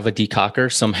action that have a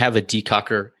decocker. Some have a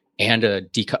decocker and a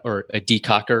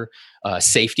decocker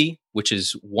safety, which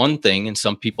is one thing. And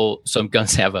some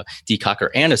guns have a decocker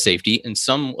and a safety, and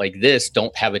some like this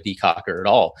don't have a decocker at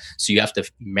all. So you have to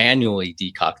manually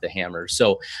decock the hammer.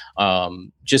 So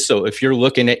just so if you're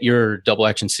looking at your double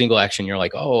action, single action, you're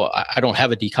like, oh, I don't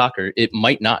have a decocker. It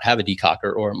might not have a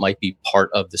decocker, or it might be part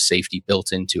of the safety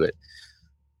built into it.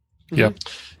 Yeah.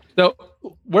 Now,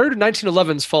 where do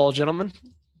 1911s fall, gentlemen?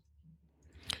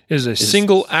 It is a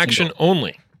single action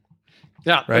only.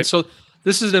 Yeah. Right. And so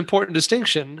this is an important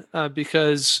distinction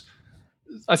because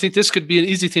I think this could be an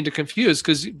easy thing to confuse,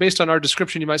 because based on our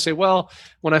description, you might say, well,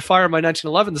 when I fire my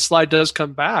 1911, the slide does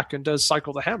come back and does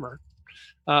cycle the hammer.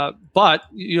 But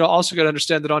you also got to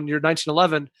understand that on your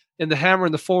 1911, in the hammer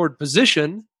in the forward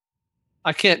position,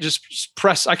 I can't just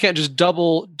press. I can't just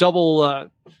double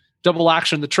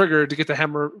action the trigger to get the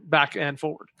hammer back and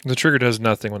forward. The trigger does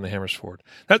nothing when the hammer's forward.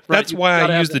 That's why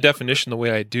I use the definition the way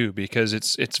I do, because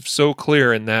it's so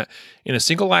clear in that in a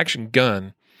single action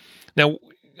gun. Now,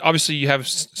 obviously, you have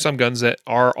some guns that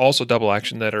are also double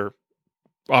action that are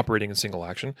operating in single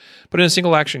action, but in a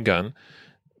single action gun,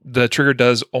 the trigger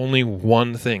does only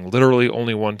one thing, literally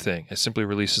only one thing. It simply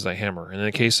releases that hammer. And in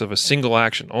the case of a single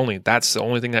action only, that's the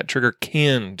only thing that trigger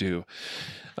can do.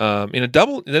 In a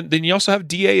double, then you also have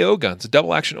DAO guns, a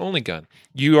double action only gun.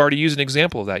 You already used an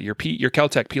example of that. Your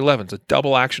Kel-Tec P11 is a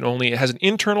double action only. It has an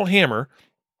internal hammer,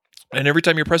 and every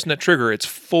time you're pressing that trigger, it's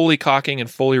fully cocking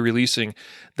and fully releasing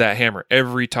that hammer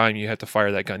every time you have to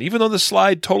fire that gun. Even though the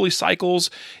slide totally cycles,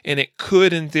 and it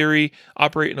could, in theory,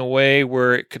 operate in a way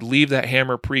where it could leave that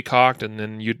hammer pre-cocked, and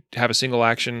then you'd have a single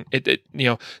action.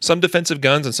 Some defensive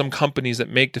guns and some companies that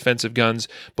make defensive guns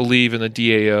believe in the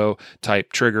DAO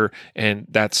type trigger, and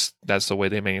that's the way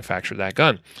they manufacture that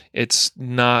gun. It's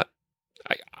not.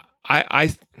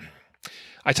 I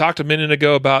talked a minute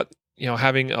ago about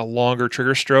having a longer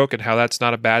trigger stroke and how that's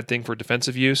not a bad thing for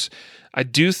defensive use. I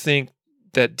do think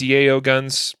that DAO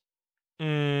guns,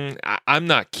 I'm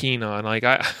not keen on.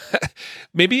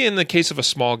 Maybe in the case of a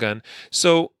small gun.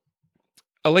 So,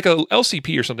 like a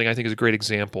LCP or something, I think is a great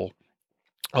example.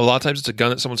 A lot of times it's a gun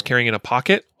that someone's carrying in a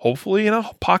pocket, hopefully in a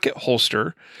pocket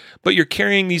holster, but you're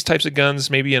carrying these types of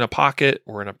guns maybe in a pocket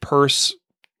or in a purse.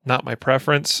 Not my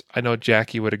preference. I know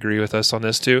Jackie would agree with us on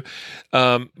this too.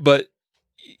 But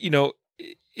you're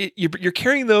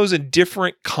carrying those in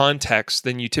different contexts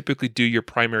than you typically do your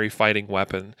primary fighting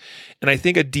weapon. And I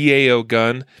think a DAO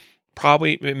gun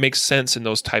probably makes sense in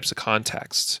those types of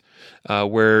contexts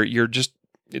where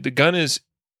the gun is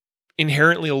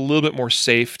inherently a little bit more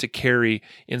safe to carry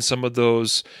in some of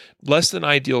those less than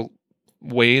ideal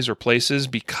ways or places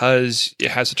because it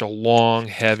has such a long,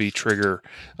 heavy trigger,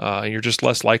 and you're just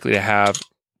less likely to have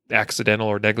accidental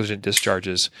or negligent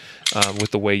discharges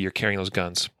with the way you're carrying those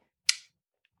guns.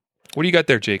 What do you got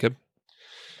there, Jacob?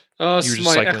 This is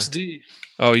my XD.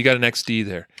 Oh, you got an XD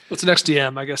there. It's an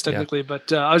XDM, I guess technically, yeah.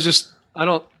 But I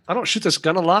don't shoot this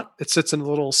gun a lot. It sits in a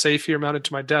little safe here mounted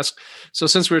to my desk. So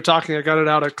since we were talking, I got it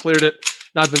out, I cleared it,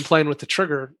 and I've been playing with the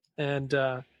trigger, and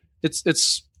this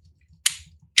is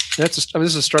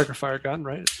a striker fire gun,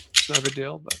 right? It's not a big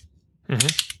deal, but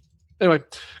anyway,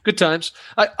 good times.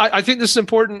 I think this is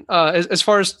important as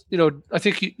far as, I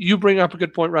think you bring up a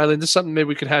good point, Riley, and this is something maybe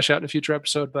we could hash out in a future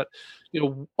episode, but,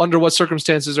 under what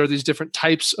circumstances are these different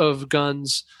types of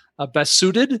guns best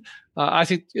suited? I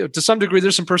think to some degree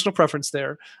there's some personal preference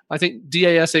there. I think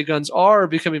DASA guns are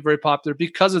becoming very popular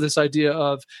because of this idea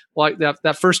of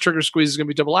that first trigger squeeze is going to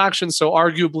be double action, so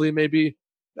arguably maybe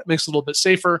that makes it a little bit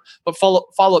safer, but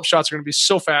follow-up shots are going to be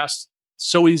so fast,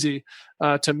 so easy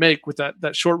to make with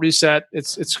that short reset.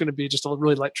 It's going to be just a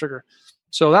really light trigger.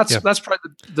 So that's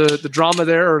probably the drama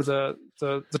there, or the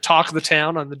talk of the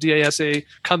town on the DASA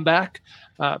comeback.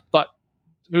 But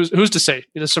who's to say?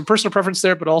 Some personal preference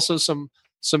there, but also some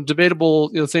debatable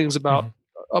things about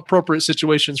appropriate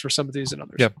situations for some of these and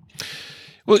others. Yeah.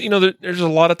 Well, there's a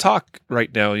lot of talk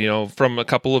right now, from a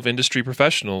couple of industry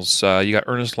professionals. You got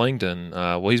Ernest Langdon.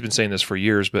 He's been saying this for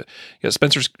years, but you got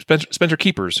Spencer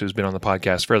Keepers, who's been on the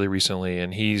podcast fairly recently,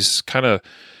 and he's kind of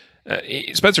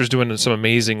Spencer's doing some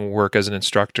amazing work as an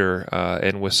instructor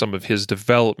and with some of his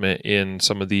development in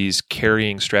some of these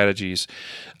carrying strategies.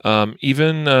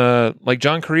 Even like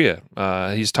John Correa,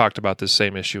 he's talked about this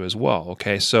same issue as well.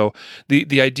 Okay, so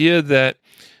the idea that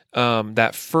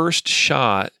that first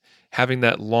shot, having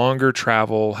that longer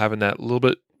travel, having that little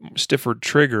bit stiffer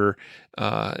trigger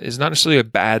is not necessarily a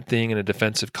bad thing in a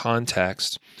defensive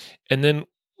context. And then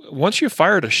once you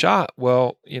fired a shot,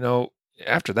 well,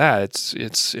 after that,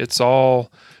 it's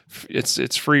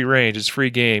free range, it's free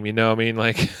game.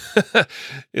 Like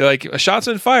a shot's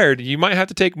been fired, you might have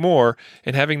to take more,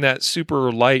 and having that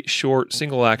super light, short,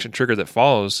 single action trigger that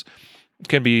follows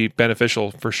can be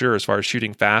beneficial for sure as far as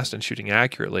shooting fast and shooting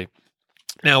accurately.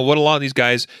 Now, what a lot of these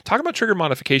guys talk about trigger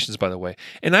modifications, by the way,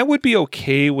 and I would be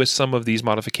okay with some of these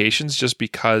modifications just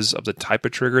because of the type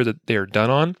of trigger that they're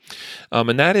done on,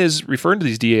 and that is referring to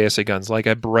these DASA guns like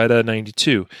a Beretta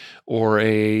 92 or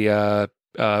a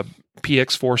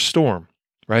PX4 Storm,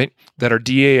 right? That are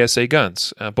DASA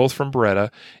guns, both from Beretta,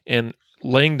 and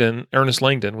Ernest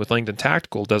Langdon with Langdon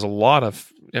Tactical does a lot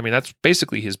of. That's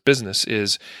basically his business,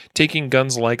 is taking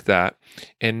guns like that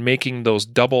and making those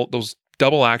double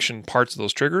action parts of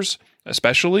those triggers,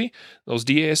 especially those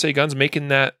DASA guns, making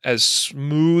that as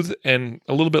smooth and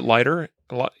a little bit lighter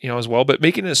a lot, as well, but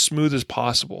making it as smooth as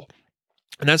possible.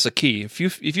 And that's the key. If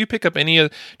you pick up any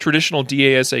traditional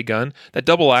DASA gun, that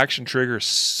double action trigger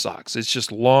sucks. It's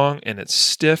just long and it's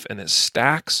stiff and it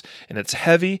stacks and it's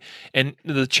heavy. And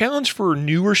the challenge for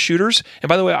newer shooters, and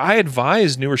by the way, I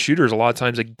advise newer shooters a lot of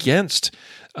times against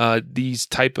these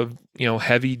type of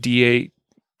heavy DA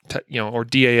or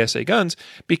DASA guns,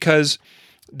 because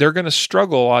they're going to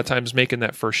struggle a lot of times making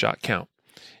that first shot count.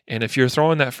 And if you're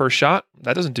throwing that first shot,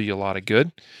 that doesn't do you a lot of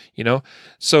good,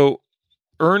 So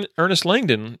Ernest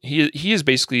Langdon, he is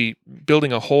basically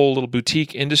building a whole little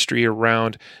boutique industry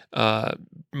around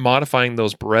modifying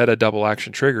those Beretta double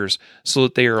action triggers so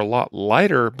that they are a lot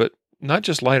lighter, but not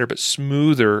just lighter, but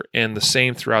smoother and the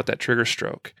same throughout that trigger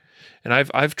stroke. And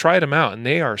I've tried them out, and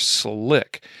they are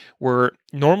slick. Where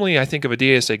normally I think of a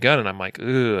DSA gun and I'm like,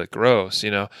 ugh, gross,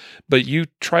 But you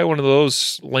try one of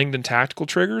those Langdon tactical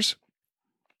triggers,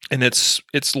 and it's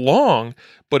long,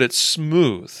 but it's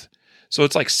smooth. So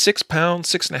it's like 6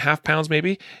 pounds, 6.5 pounds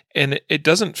maybe, and it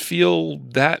doesn't feel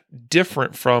that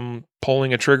different from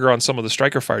pulling a trigger on some of the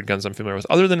striker-fired guns I'm familiar with,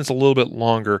 other than it's a little bit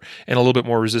longer and a little bit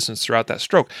more resistance throughout that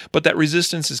stroke. But that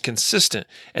resistance is consistent,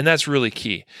 and that's really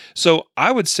key. So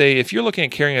I would say if you're looking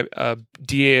at carrying a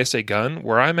DASA gun,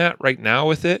 where I'm at right now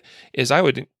with it is I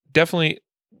would definitely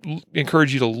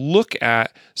encourage you to look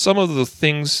at some of the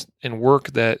things and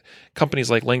work that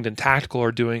companies like Langdon Tactical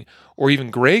are doing, or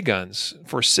even Gray Guns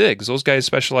for SIGs. Those guys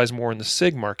specialize more in the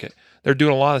SIG market. They're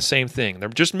doing a lot of the same thing. They're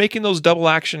just making those double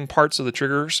action parts of the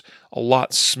triggers a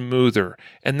lot smoother,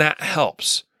 and that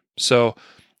helps. So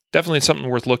definitely something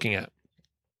worth looking at.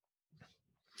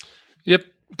 Yep.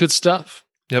 Good stuff.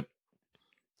 Yep.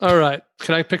 All right.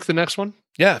 Can I pick the next one?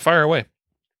 Yeah, fire away.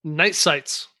 Night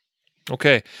sights.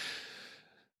 Okay.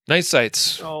 Night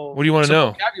sights. What do you want to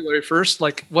know? Vocabulary first.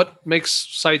 Like, what makes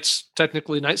sights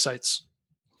technically night sights?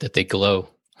 That they glow.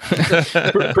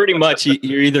 Pretty much,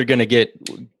 you're either going to get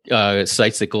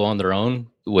sights that glow on their own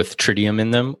with tritium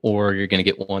in them, or you're going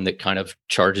to get one that kind of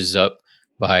charges up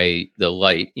by the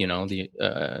light,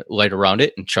 the light around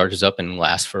it, and charges up and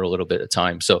lasts for a little bit of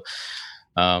time. So,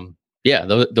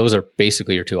 those are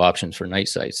basically your two options for night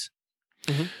sights.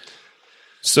 Mm-hmm.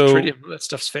 So tritium, that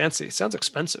stuff's fancy. It sounds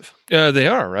expensive. They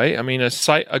are, right? I mean,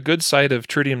 a good sight of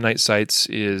tritium night sights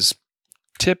is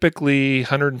typically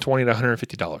 $120 to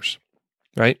 $150,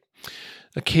 right?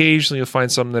 Occasionally you'll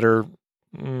find some that are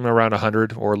around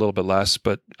 100 or a little bit less,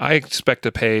 but I expect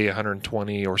to pay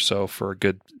 120 or so for a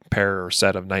good pair or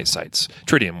set of night sights,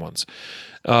 tritium ones.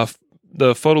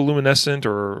 The photoluminescent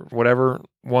or whatever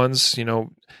ones,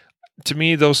 to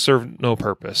me, those serve no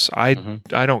purpose. I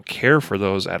don't care for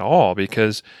those at all,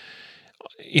 because,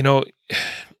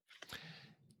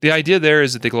 the idea there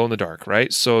is that they glow in the dark,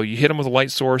 right? So you hit them with a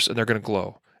light source and they're going to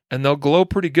glow. And they'll glow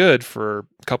pretty good for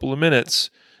a couple of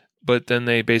minutes, but then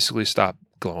they basically stop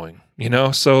glowing,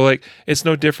 So it's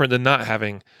no different than not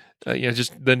having,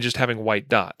 just having white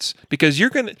dots, because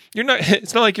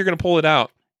it's not like you're going to pull it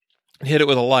out and hit it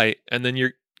with a light and then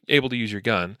you're able to use your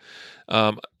gun.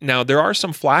 Now there are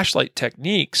some flashlight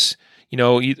techniques,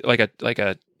 like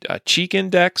a cheek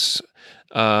index,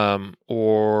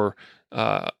 or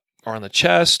on the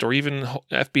chest, or even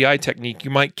FBI technique. You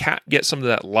might get some of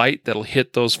that light that'll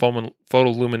hit those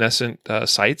photoluminescent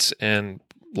sights and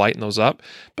lighten those up.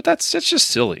 But that's just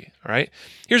silly. All right.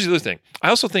 Here's the other thing. I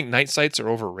also think night sights are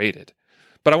overrated.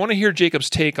 But I want to hear Jacob's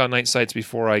take on night sights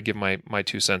before I give my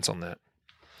 2 cents on that.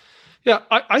 Yeah,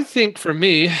 I think for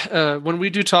me, when we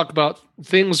do talk about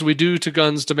things we do to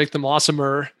guns to make them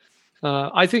awesomer,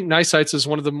 I think night sights is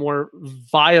one of the more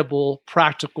viable,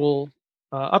 practical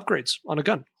upgrades on a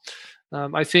gun.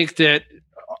 I think that,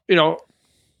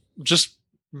 just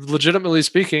legitimately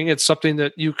speaking, it's something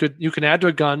that you can add to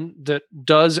a gun that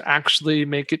does actually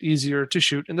make it easier to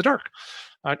shoot in the dark.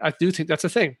 I do think that's a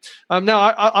thing. Now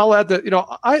I'll add that,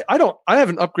 I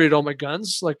haven't upgraded all my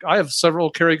guns. Like, I have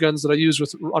several carry guns that I use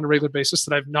on a regular basis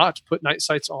that I've not put night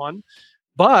sights on.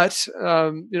 But,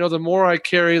 the more I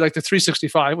carry, like the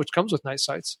 365, which comes with night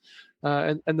sights,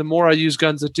 and the more I use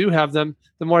guns that do have them,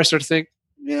 the more I start to think,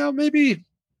 maybe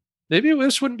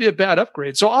this wouldn't be a bad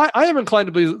upgrade. So I am inclined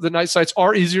to believe the night sights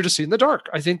are easier to see in the dark.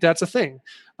 I think that's a thing.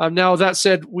 Now, that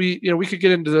said, we could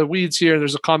get into the weeds here.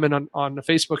 There's a comment on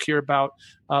Facebook here about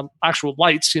actual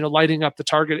lights, lighting up the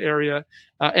target area,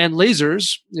 and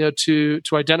lasers, to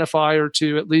identify, or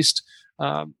to at least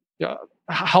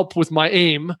help with my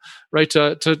aim, right?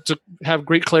 To have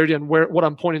great clarity on what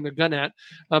I'm pointing the gun at.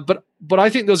 But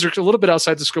I think those are a little bit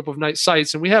outside the scope of night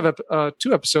sights, and we have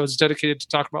 2 episodes dedicated to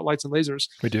talk about lights and lasers.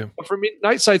 We do. But for me,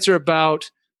 night sights are about,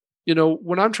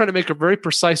 when I'm trying to make a very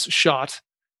precise shot,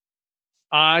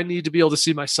 I need to be able to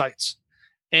see my sights.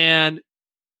 And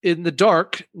in the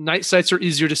dark, night sights are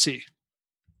easier to see.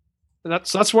 And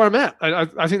that's where I'm at.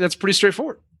 I think that's pretty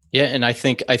straightforward. Yeah, and I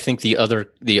think the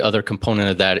other component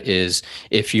of that is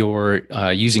if you're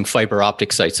using fiber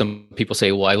optic sights. Some people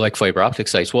say, "Well, I like fiber optic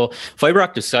sights." Well, fiber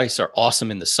optic sights are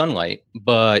awesome in the sunlight,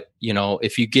 but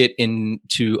if you get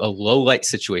into a low light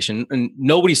situation, and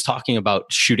nobody's talking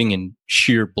about shooting in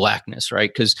sheer blackness, right?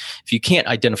 Because if you can't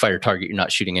identify your target, you're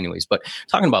not shooting anyways. But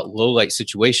talking about low light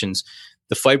situations,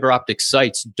 the fiber optic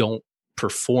sights don't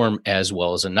perform as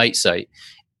well as a night sight.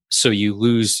 So you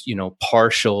lose,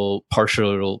 partial, of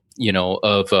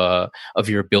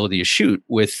your ability to shoot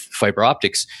with fiber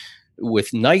optics.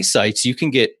 With night sights, you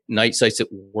can get night sights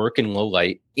that work in low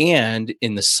light, and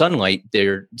in the sunlight,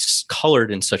 they're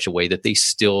colored in such a way that they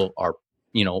still are,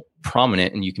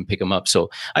 prominent, and you can pick them up. So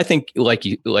I think, like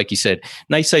you said,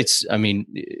 night sights. I mean,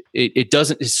 it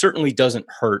certainly doesn't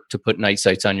hurt to put night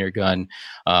sights on your gun,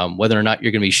 whether or not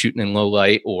you're going to be shooting in low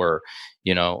light or,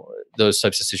 those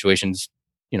types of situations.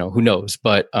 Who knows,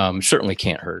 but certainly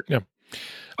can't hurt. Yeah.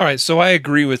 All right. So I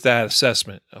agree with that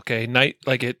assessment. Okay.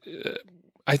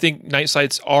 I think night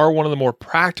sights are one of the more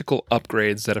practical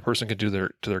upgrades that a person can do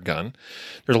to their gun.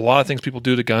 There's a lot of things people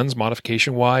do to guns,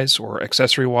 modification wise or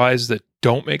accessory wise, that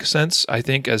don't make sense, I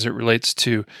think, as it relates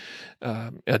to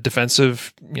a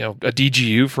defensive, a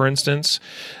DGU, for instance.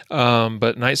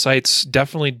 But night sights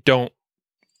definitely don't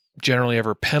generally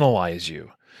ever penalize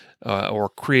you. Or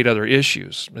create other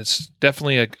issues. It's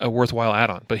definitely a worthwhile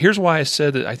add-on. But here's why I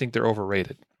said that I think they're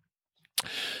overrated.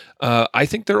 I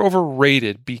think they're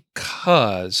overrated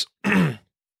because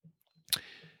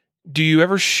do you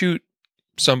ever shoot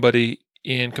somebody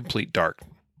in complete dark?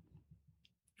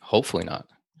 Hopefully not.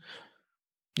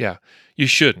 Yeah, you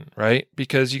shouldn't, right?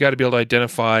 Because you got to be able to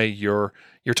identify your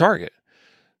target.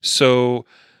 So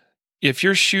if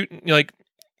you're shooting,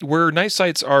 where night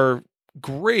sights are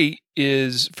great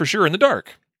is for sure in the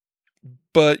dark,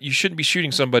 but you shouldn't be shooting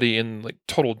somebody in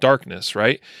total darkness,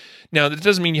 right? Now that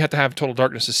doesn't mean you have to have total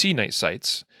darkness to see night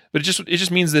sights, but it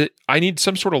just means that I need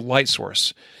some sort of light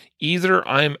source. Either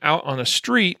I'm out on a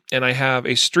street and I have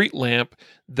a street lamp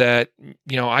that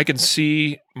I can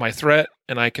see my threat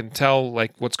and I can tell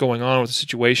what's going on with the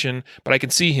situation, but I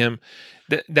can see him.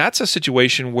 That's a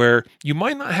situation where you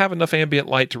might not have enough ambient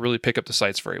light to really pick up the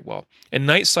sights very well. And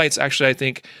night sights, actually, I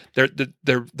think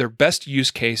their best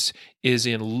use case is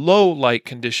in low light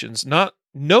conditions, not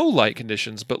no light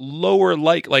conditions, but lower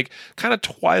light, kind of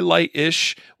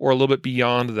twilight-ish or a little bit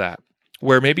beyond that,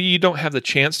 where maybe you don't have the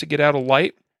chance to get out of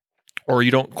light or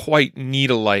you don't quite need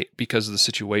a light because of the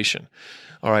situation.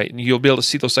 All right, and you'll be able to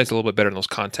see those sights a little bit better in those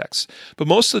contexts. But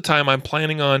most of the time, I'm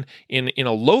planning on, in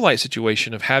a low light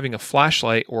situation, of having a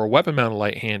flashlight or a weapon mounted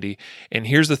light handy. And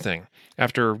here's the thing.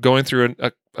 After going through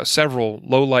several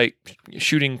low light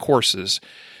shooting courses,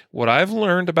 what I've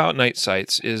learned about night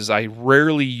sights is I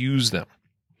rarely use them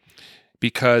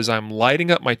because I'm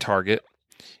lighting up my target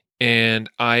and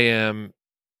I am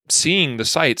seeing the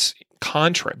sights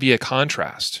via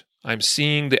contrast. I'm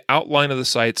seeing the outline of the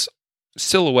sights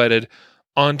silhouetted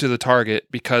onto the target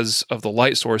because of the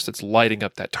light source that's lighting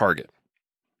up that target.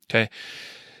 Okay.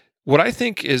 What I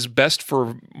think is best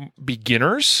for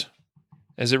beginners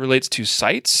as it relates to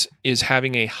sights is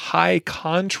having a high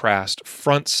contrast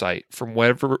front sight from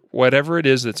whatever it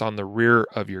is that's on the rear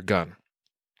of your gun.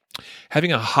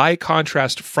 Having a high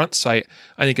contrast front sight,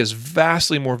 I think, is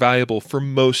vastly more valuable for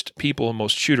most people and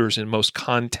most shooters in most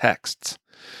contexts.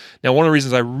 Now, one of the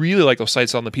reasons I really like those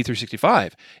sights on the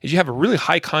P365 is you have a really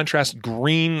high contrast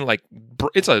green,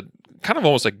 it's a kind of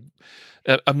almost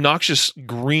obnoxious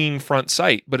green front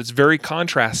sight, but it's very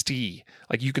contrasty.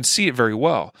 You can see it very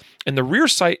well. And the rear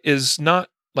sight is not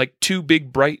two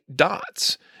big bright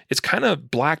dots. It's kind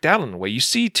of blacked out in a way. You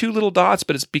see two little dots,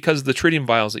 but it's because of the tritium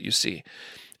vials that you see.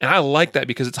 And I like that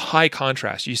because it's high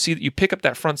contrast. You see that you pick up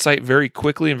that front sight very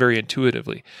quickly and very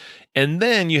intuitively. And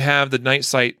then you have the night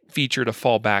sight feature to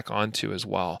fall back onto as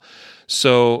well.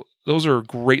 So those are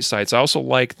great sights. I also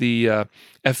like the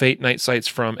F8 night sights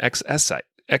from XS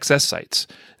Sights.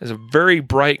 There's a very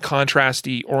bright,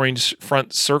 contrasty orange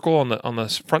front circle on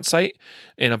the front sight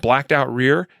and a blacked out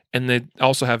rear, and they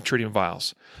also have tritium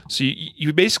vials. So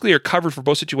you basically are covered for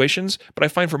both situations, but I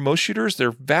find for most shooters,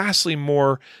 they're vastly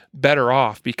more better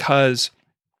off because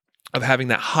of having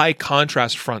that high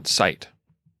contrast front sight.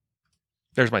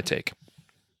 There's my take.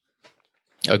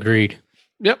 Agreed.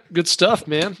 Yep, good stuff,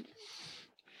 man.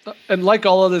 And like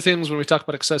all other things, when we talk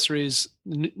about accessories,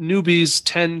 newbies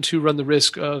tend to run the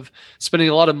risk of spending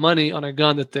a lot of money on a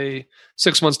gun that they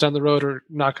 6 months down the road are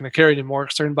not going to carry anymore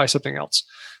because they're going to buy something else.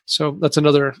 So that's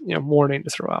another warning to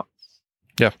throw out.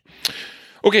 Yeah.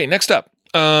 Okay, next up.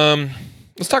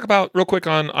 let's talk about real quick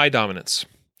on eye dominance.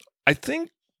 I think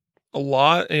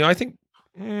I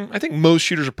think most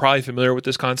shooters are probably familiar with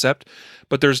this concept,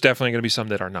 but there's definitely going to be some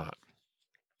that are not.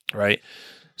 Right.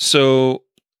 So,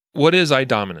 what is eye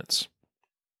dominance?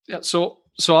 Yeah. So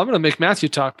I'm going to make Matthew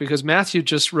talk because Matthew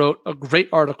just wrote a great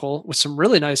article with some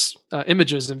really nice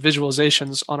images and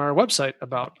visualizations on our website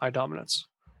about eye dominance.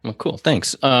 Well, cool.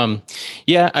 Thanks.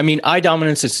 Yeah, I mean, eye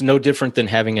dominance is no different than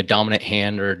having a dominant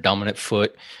hand or a dominant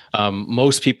foot.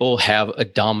 Most people have a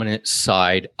dominant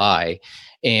side eye,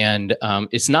 and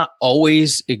it's not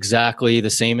always exactly the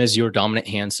same as your dominant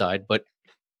hand side, but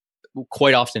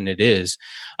quite often it is.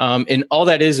 And all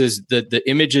that is the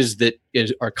images that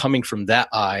are coming from that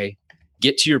eye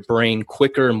get to your brain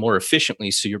quicker and more efficiently.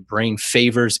 So your brain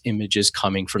favors images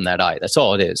coming from that eye. That's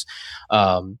all it is.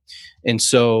 And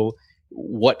so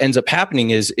what ends up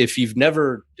happening is if you've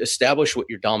never established what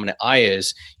your dominant eye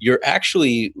is, you're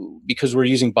actually, because we're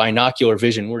using binocular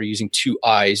vision, we're using two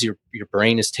eyes, your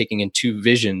brain is taking in two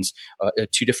visions,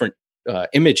 two different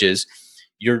images.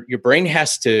 Your brain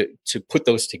has to put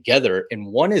those together, and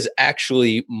one is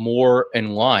actually more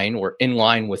in line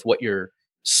with what your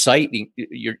sighting,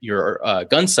 your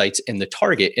gun sights in the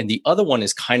target, and the other one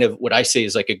is kind of what I say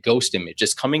is like a ghost image.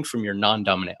 It's coming from your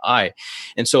non-dominant eye,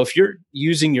 and so if you're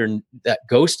using that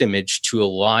ghost image to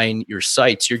align your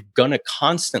sights, you're going to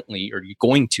constantly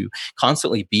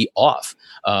be off.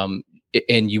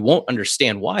 And you won't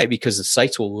understand why, because the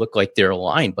sights will look like they're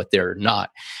aligned, but they're not.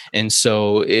 And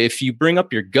so if you bring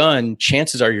up your gun,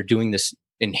 chances are you're doing this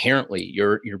inherently.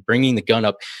 You're bringing the gun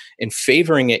up and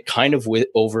favoring it kind of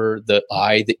over the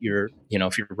eye that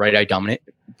if you're right eye dominant,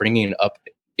 bringing it up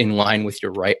in line with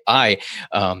your right eye,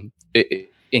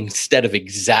 instead of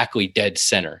exactly dead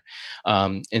center.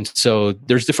 And so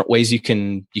there's different ways you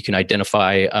can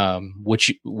identify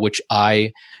which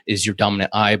eye is your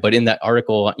dominant eye. But in that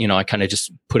article, I kind of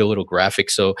just put a little graphic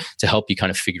to help you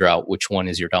kind of figure out which one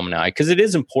is your dominant eye, because it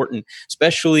is important,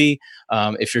 especially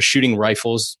if you're shooting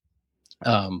rifles.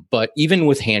 But even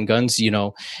with handguns,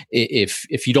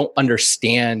 if you don't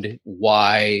understand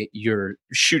why you're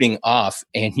shooting off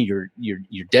and you're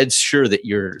dead sure that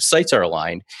your sights are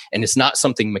aligned and it's not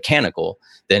something mechanical,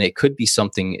 then it could be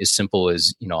something as simple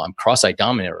as, I'm cross-eye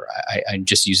dominant, or I'm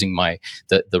just using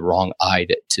the wrong eye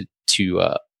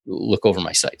to look over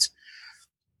my sights.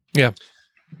 Yeah.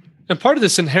 And part of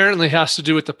this inherently has to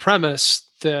do with the premise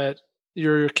that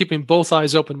you're keeping both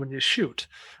eyes open when you shoot.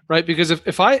 Right, because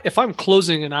if I'm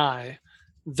closing an eye,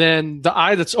 then the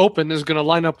eye that's open is going to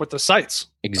line up with the sights.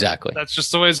 Exactly. That's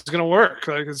just the way it's going to work.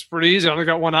 Like, it's pretty easy. I only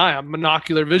got one eye. I'm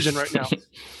monocular vision right now.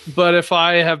 But if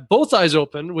I have both eyes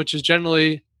open, which is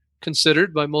generally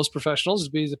considered by most professionals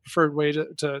to be the preferred way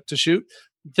to shoot,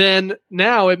 then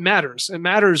now it matters. It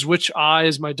matters which eye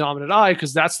is my dominant eye,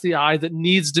 because that's the eye that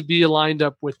needs to be aligned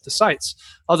up with the sights.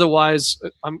 Otherwise,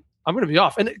 I'm going to be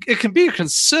off, and it can be a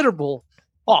considerable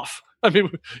off. I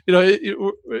mean,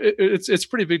 it's a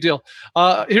pretty big deal.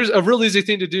 Here's a real easy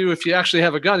thing to do if you actually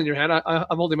have a gun in your hand. I'm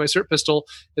holding my SIRT pistol.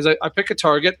 Is I pick a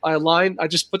target, I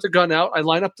just put the gun out, I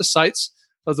line up the sights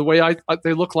of the way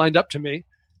they look lined up to me,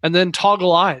 and then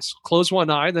toggle eyes. Close one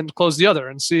eye, then close the other,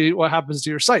 and see what happens to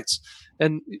your sights.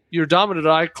 And your dominant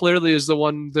eye clearly is the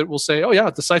one that will say, "Oh yeah,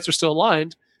 the sights are still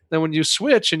aligned." Then when you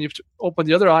switch and you open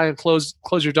the other eye and close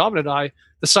your dominant eye,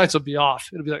 the sights will be off.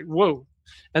 It'll be like, whoa.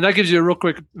 And that gives you a real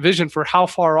quick vision for how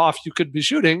far off you could be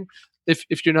shooting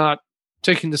if you're not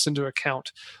taking this into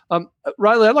account.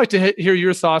 Riley, I'd like to hear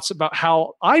your thoughts about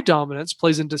how eye dominance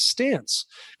plays into stance,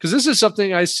 because this is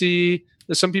something I see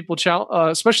that some people,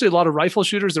 especially a lot of rifle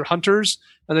shooters, they're hunters,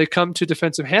 and they come to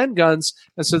defensive handguns,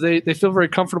 and so they feel very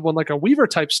comfortable in like a Weaver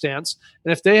type stance.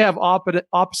 And if they have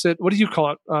opposite, what do you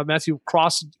call it, Matthew?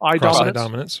 Cross eye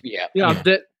dominance. Yeah.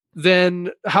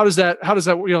 Then how does that? Talk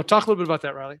a little bit about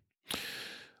that, Riley.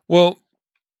 Well,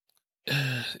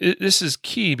 this is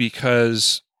key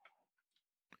because,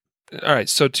 all right,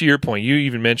 so to your point, you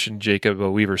even mentioned, Jacob,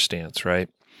 a Weaver stance, right?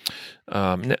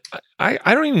 I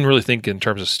don't even really think in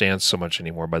terms of stance so much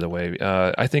anymore, by the way.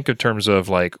 I think in terms of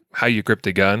like how you grip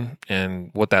the gun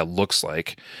and what that looks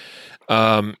like.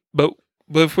 But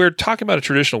if we're talking about a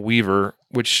traditional Weaver,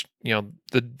 which,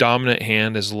 the dominant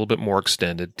hand is a little bit more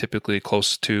extended, typically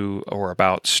close to or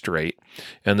about straight,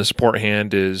 and the support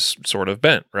hand is sort of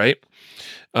bent, right?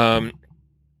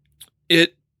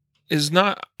 It is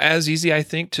not as easy, I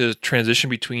think, to transition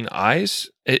between eyes.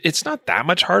 It's not that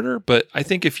much harder, but I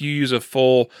think if you use a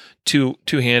full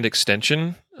two-hand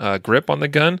extension grip on the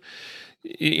gun,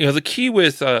 the key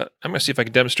with I'm going to see if I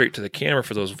can demonstrate to the camera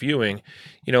for those viewing.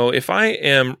 If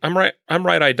I'm right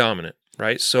eye dominant,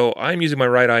 right? So I'm using my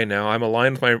right eye now. I'm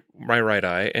aligned with my right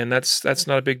eye, and that's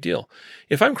not a big deal.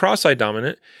 If I'm cross-eye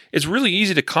dominant, it's really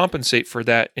easy to compensate for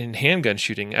that in handgun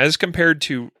shooting as compared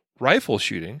to rifle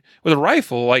shooting. With a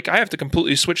rifle, like I have to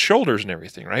completely switch shoulders and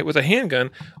everything, right? With a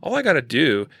handgun, all I got to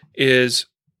do is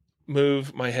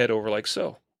move my head over like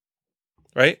so,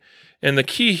 right? And the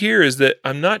key here is that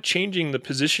I'm not changing the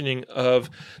positioning of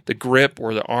the grip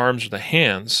or the arms or the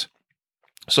hands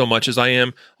so much as I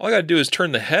am. All I got to do is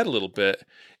turn the head a little bit,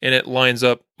 and it lines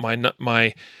up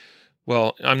my.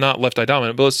 Well, I'm not left eye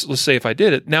dominant, but let's say if I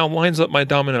did it, now lines up my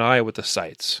dominant eye with the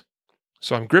sights.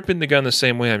 So I'm gripping the gun the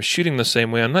same way, I'm shooting the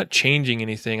same way, I'm not changing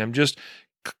anything, I'm just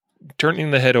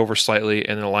turning the head over slightly,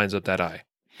 and it lines up that eye.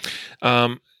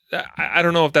 I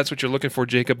don't know if that's what you're looking for,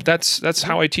 Jacob. But that's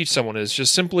how I teach someone is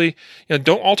just simply,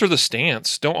 don't alter the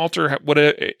stance, don't alter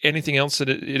anything else that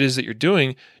it is that you're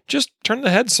doing. Just turn the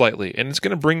head slightly, and it's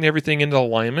going to bring everything into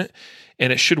alignment,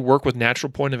 and it should work with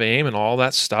natural point of aim and all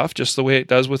that stuff, just the way it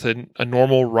does with a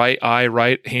normal right eye,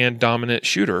 right hand dominant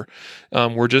shooter.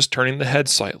 We're just turning the head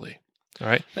slightly. All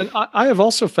right. And I have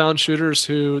also found shooters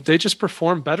who they just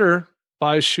perform better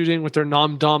by shooting with their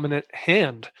non-dominant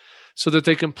hand, so that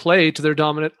they can play to their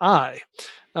dominant eye.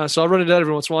 So I'll run into that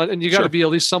every once in a while, and you got to be at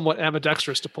least somewhat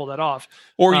ambidextrous to pull that off.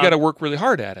 Or you got to work really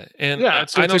hard at it. And yeah,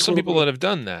 I know some people that have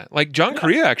done that. Like John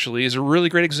Correa actually is a really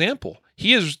great example.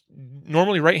 He is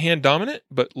normally right hand dominant,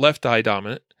 but left eye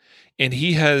dominant. And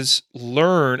he has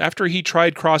learned, after he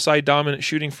tried cross-eye dominant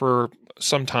shooting for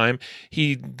some time,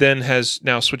 he then has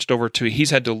now switched over to, he's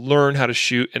had to learn how to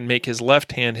shoot and make his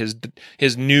left hand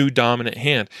his new dominant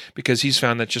hand, because he's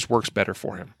found that just works better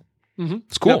for him. Mm-hmm.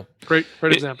 It's cool. Yep.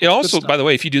 Great example. It also, by the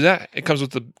way, if you do that, it comes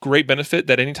with the great benefit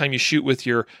that anytime you shoot with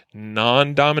your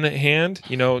non-dominant hand,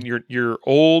 your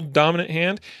old dominant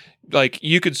hand, like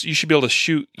you should be able to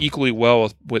shoot equally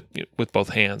well with both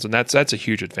hands, and that's a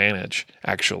huge advantage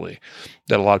actually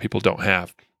that a lot of people don't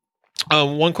have.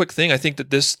 One quick thing I think that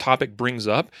this topic brings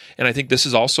up, and I think this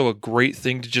is also a great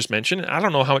thing to just mention. I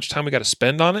don't know how much time we got to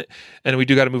spend on it, and we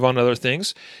do got to move on to other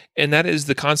things, and that is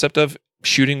the concept of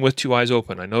shooting with two eyes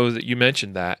open. I know that you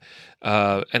mentioned that,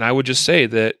 and I would just say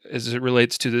that as it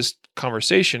relates to this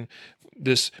conversation,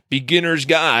 this beginner's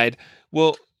guide,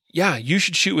 well, yeah, you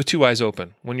should shoot with two eyes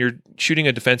open when you're shooting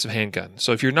a defensive handgun.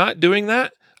 So if you're not doing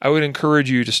that, I would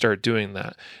encourage you to start doing that.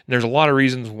 And there's a lot of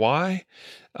reasons why,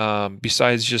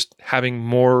 besides just having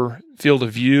more field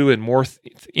of view and more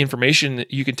information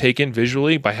that you can take in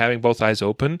visually by having both eyes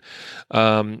open.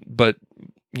 But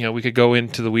we could go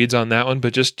into the weeds on that one,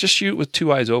 but just shoot with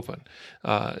two eyes open.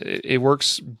 It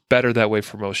works better that way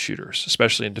for most shooters,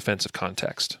 especially in defensive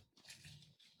context.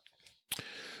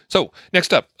 So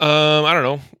next up, I don't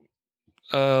know.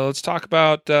 Let's talk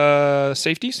about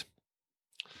safeties.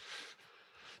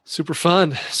 Super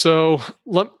fun. So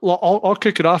I'll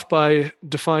kick it off by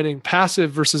defining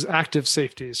passive versus active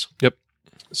safeties. Yep.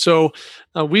 So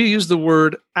we use the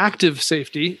word active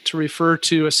safety to refer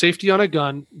to a safety on a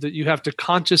gun that you have to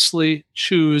consciously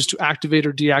choose to activate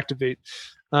or deactivate.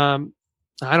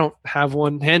 I don't have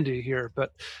one handy here,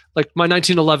 but like my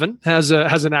 1911 has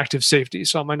an active safety.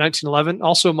 So on my 1911,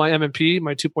 also my M&P,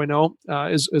 my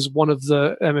 2.0 is one of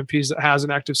the M&Ps that has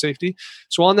an active safety.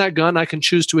 So on that gun, I can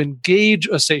choose to engage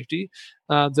a safety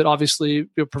that obviously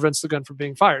prevents the gun from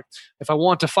being fired. If I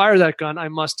want to fire that gun, I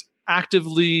must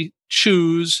actively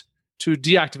choose to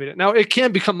deactivate it. Now, it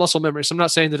can become muscle memory. So I'm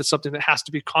not saying that it's something that has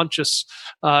to be conscious,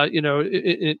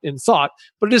 in thought,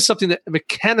 but it is something that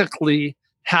mechanically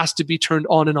has to be turned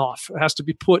on and off. It has to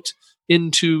be put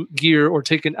into gear or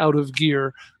taken out of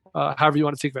gear, however you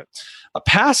want to think of it. A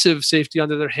passive safety, on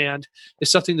the other hand,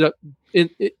 is something that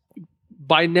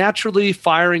by naturally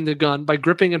firing the gun, by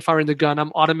gripping and firing the gun,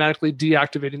 I'm automatically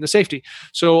deactivating the safety.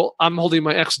 So I'm holding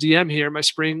my XDM here, my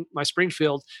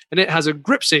Springfield, and it has a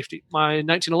grip safety. My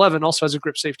 1911 also has a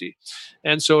grip safety.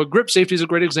 And so a grip safety is a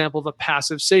great example of a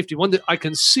passive safety, one that I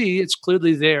can see, it's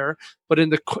clearly there, but in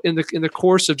the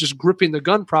course of just gripping the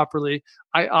gun properly,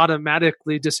 I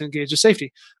automatically disengage the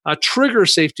safety. Trigger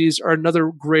safeties are another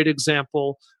great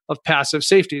example of passive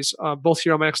safeties, both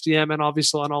here on my XDM and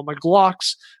obviously on all my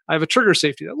Glocks. I have a trigger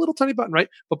safety, that little tiny button, right?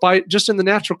 But by just in the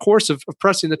natural course of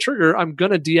pressing the trigger, I'm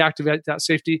going to deactivate that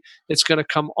safety. It's going to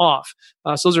come off.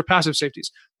 So those are passive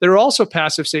safeties. There are also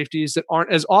passive safeties that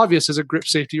aren't as obvious as a grip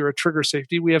safety or a trigger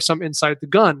safety. We have some inside the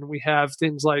gun. We have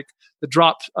things like the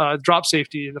drop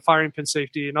safety and the firing pin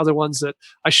safety, and other ones that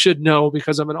I should know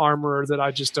because I'm an armorer that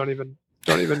I just don't even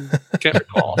can't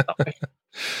recall.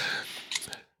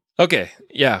 Okay.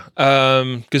 Yeah.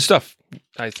 Good stuff.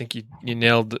 I think you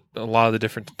nailed a lot of the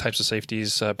different types of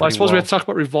safeties. I suppose we have to talk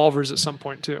about revolvers at some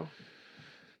point too.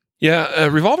 Yeah,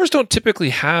 revolvers don't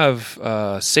typically have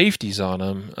safeties on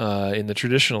them in the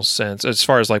traditional sense, as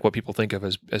far as like what people think of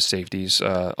as safeties.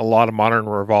 A lot of modern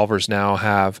revolvers now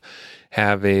have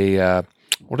a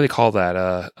what do they call that?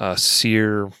 A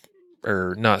sear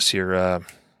or not sear?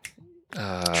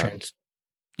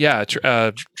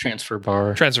 Transfer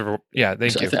bar. Transfer. Yeah,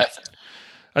 thank you.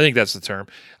 I think that's the term.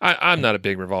 I'm not a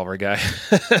big revolver guy.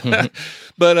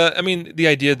 But, I mean, the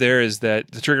idea there is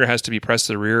that the trigger has to be pressed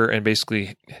to the rear and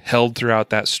basically held throughout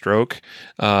that stroke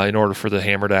in order for the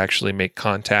hammer to actually make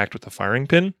contact with the firing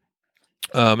pin.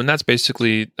 And that's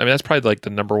basically, I mean, that's probably like the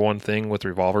number one thing with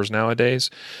revolvers nowadays.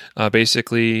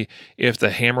 Basically, if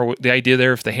the hammer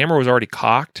was already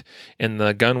cocked and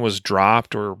the gun was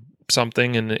dropped or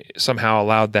something and somehow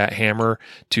allowed that hammer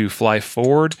to fly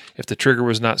forward, if the trigger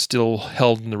was not still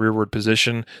held in the rearward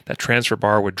position, that transfer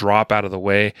bar would drop out of the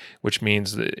way, which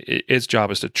means that its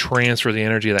job is to transfer the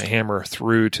energy of that hammer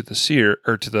through to the sear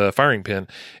or to the firing pin,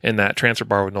 and that transfer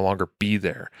bar would no longer be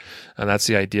there. And that's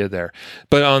the idea there.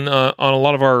 But on a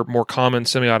lot of our more common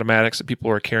semi-automatics that people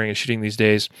are carrying and shooting these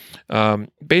days,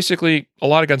 basically a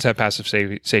lot of guns have passive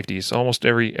safeties. Almost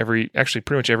actually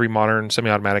pretty much every modern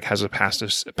semi-automatic has a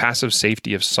passive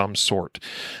safety of some sort.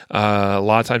 A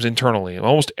lot of times internally.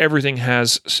 Almost everything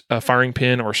has a firing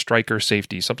pin or striker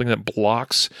safety, something that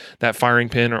blocks that firing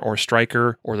pin or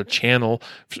striker or the channel,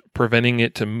 preventing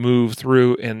it to move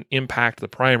through and impact the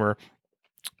primer,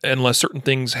 unless certain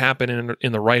things happen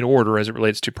in the right order as it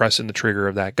relates to pressing the trigger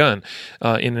of that gun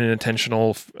in an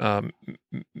intentional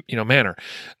manner.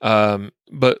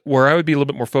 But where I would be a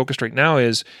little bit more focused right now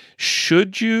is,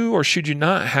 should you or should you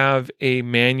not have a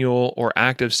manual or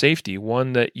active safety,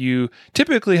 one that you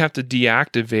typically have to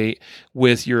deactivate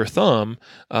with your thumb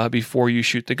before you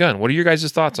shoot the gun? What are your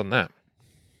guys' thoughts on that?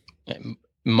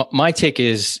 My take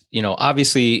is,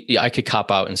 obviously I could cop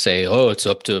out and say, oh, it's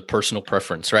up to personal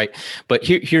preference, right? But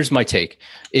here's my take.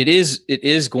 It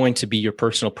is going to be your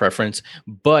personal preference,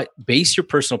 but base your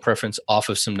personal preference off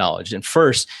of some knowledge. And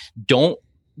first, don't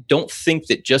think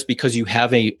that just because you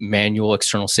have a manual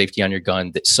external safety on your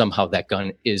gun, that somehow that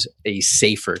gun is a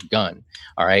safer gun.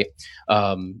 All right.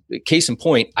 Case in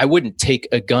point, I wouldn't take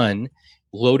a gun,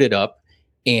 load it up,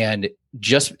 and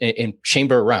just and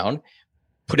chamber around,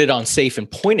 put it on safe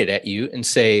and point it at you and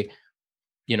say,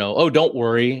 oh, don't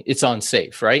worry, it's on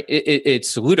safe, right?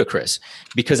 It's ludicrous,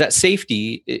 because that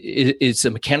safety is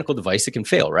a mechanical device that can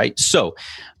fail, right? So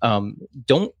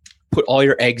don't put all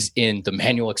your eggs in the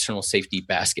manual external safety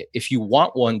basket. If you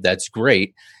want one, that's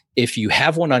great. If you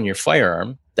have one on your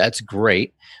firearm, that's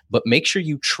great, but make sure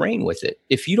you train with it.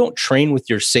 If you don't train with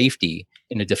your safety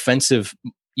in a defensive,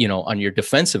 on your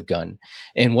defensive gun,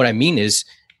 and what I mean is,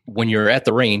 when you're at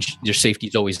the range, your safety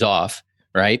is always off,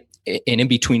 right? And in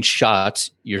between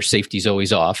shots, your safety is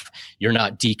always off. You're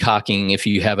not decocking if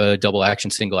you have a double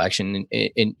action, single action,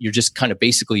 and you're just kind of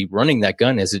basically running that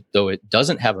gun as though it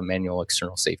doesn't have a manual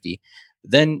external safety.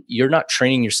 Then you're not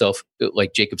training yourself,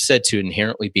 like Jacob said, to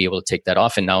inherently be able to take that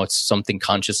off. And now it's something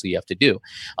consciously you have to do.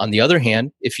 On the other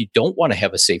hand, if you don't want to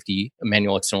have a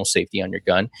manual external safety on your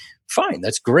gun, fine,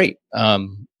 that's great. I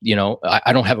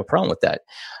don't have a problem with that.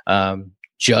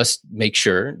 Just make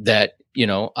sure that,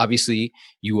 obviously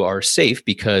you are safe,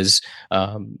 because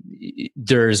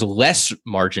there's less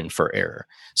margin for error.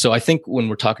 So I think when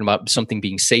we're talking about something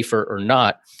being safer or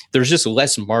not, there's just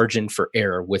less margin for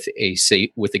error with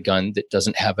a gun that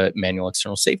doesn't have a manual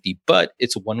external safety. But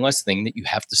it's one less thing that you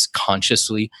have to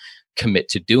consciously commit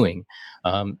to doing.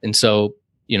 And so,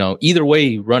 either way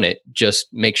you run it, just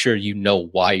make sure you know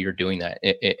why you're doing that,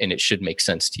 and it should make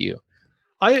sense to you.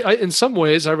 I in some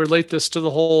ways, I relate this to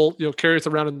the whole, carry it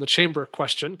around in the chamber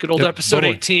question. Good old episode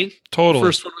totally. 18. Totally.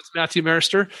 First one with Matthew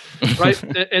Marister, right?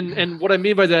 and what I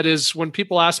mean by that is, when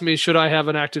people ask me, should I have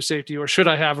an active safety or should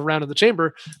I have a round in the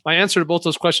chamber? My answer to both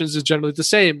those questions is generally the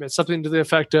same. It's something to the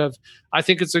effect of, I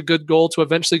think it's a good goal to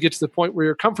eventually get to the point where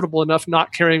you're comfortable enough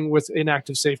not carrying with an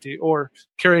active safety or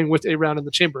carrying with a round in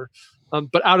the chamber.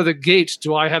 But out of the gate,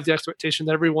 do I have the expectation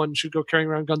that everyone should go carrying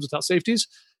around guns without safeties?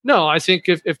 No, I think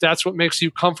if that's what makes you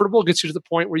comfortable, gets you to the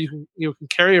point where you can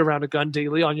carry around a gun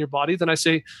daily on your body, then I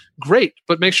say great.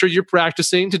 But make sure you're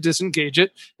practicing to disengage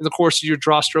it in the course of your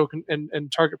draw stroke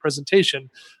and target presentation.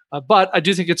 But I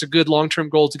do think it's a good long-term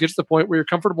goal to get to the point where you're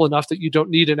comfortable enough that you don't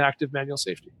need an active manual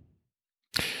safety.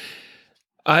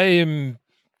 I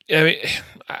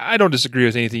don't disagree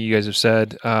with anything you guys have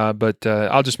said, but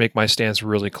I'll just make my stance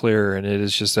really clear, and it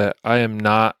is just that I am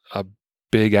not a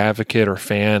big advocate or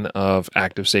fan of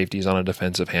active safeties on a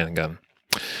defensive handgun.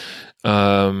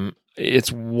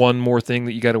 It's one more thing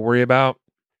that you got to worry about.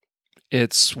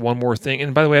 it's one more thing.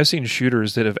 And by the way, I've seen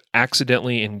shooters that have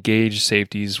accidentally engaged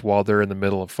safeties while they're in the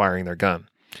middle of firing their gun.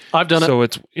 I've done it. So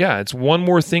it's one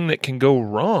more thing that can go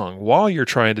wrong while you're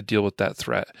trying to deal with that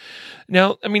threat.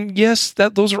 Now, I mean, yes,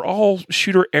 those are all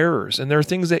shooter errors, and there are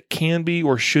things that can be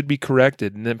or should be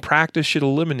corrected, and then practice should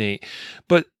eliminate.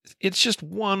 But it's just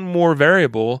one more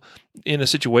variable in a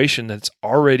situation that's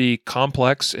already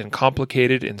complex and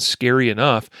complicated and scary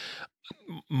enough.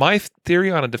 My theory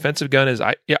on a defensive gun is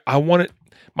I want it.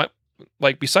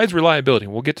 Besides reliability,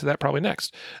 we'll get to that probably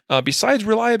next. Besides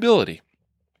reliability,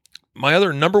 my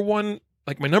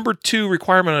number 2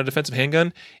 requirement on a defensive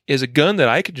handgun is a gun that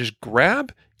I could just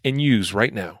grab and use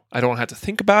right now. I don't have to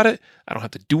think about it. I don't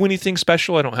have to do anything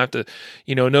special. I don't have to,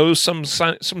 know some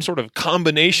sort of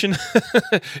combination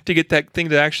to get that thing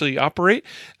to actually operate.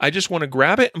 I just want to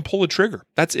grab it and pull the trigger.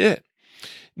 That's it.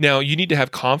 Now, you need to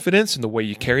have confidence in the way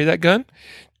you carry that gun.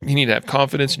 You need to have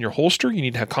confidence in your holster. You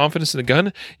need to have confidence in the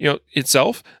gun,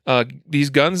 itself. These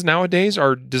guns nowadays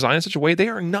are designed in such a way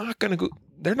they're not going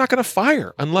to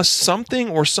fire unless something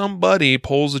or somebody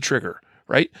pulls the trigger,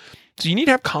 right? So you need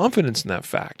to have confidence in that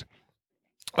fact.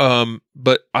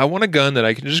 But I want a gun that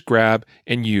I can just grab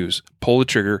and use, pull the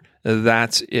trigger.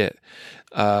 That's it.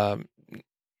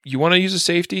 You want to use a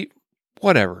safety?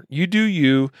 Whatever. You do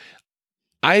you.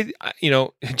 I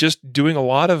just doing a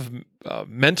lot of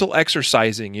mental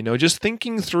exercising, just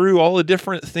thinking through all the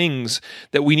different things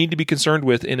that we need to be concerned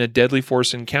with in a deadly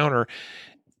force encounter.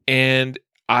 And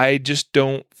I just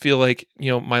don't feel like,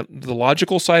 the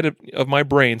logical side of my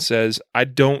brain says I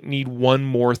don't need one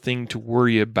more thing to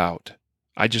worry about.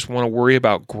 I just want to worry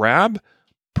about grab,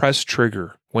 press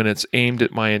trigger when it's aimed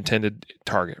at my intended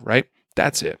target, right?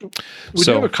 That's it. We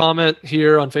do have a comment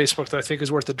here on Facebook that I think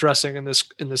is worth addressing in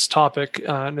this topic,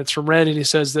 and it's from Randy. And he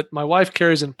says that my wife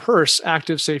carries in purse.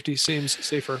 Active safety seems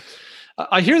safer.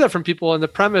 I hear that from people, and the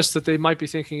premise that they might be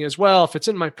thinking is, well, if it's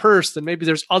in my purse, then maybe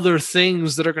there's other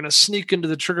things that are going to sneak into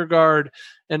the trigger guard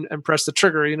and press the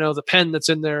trigger. The pen that's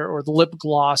in there, or the lip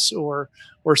gloss, or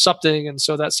something, and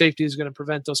so that safety is going to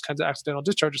prevent those kinds of accidental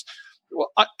discharges.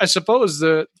 Well, I suppose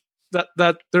that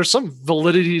there's some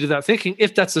validity to that thinking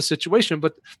if that's the situation,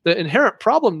 but the inherent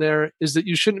problem there is that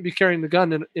you shouldn't be carrying the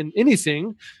gun in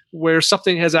anything where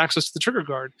something has access to the trigger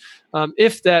guard.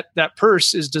 If that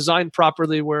purse is designed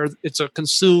properly, where it's a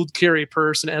concealed carry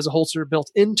purse and it has a holster built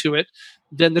into it,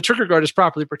 then the trigger guard is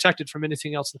properly protected from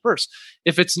anything else in the purse.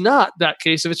 If it's not that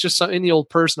case, if it's just any old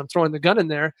purse and I'm throwing the gun in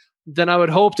there, then I would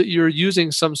hope that you're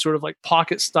using some sort of like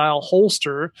pocket style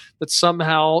holster that's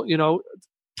somehow,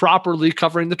 properly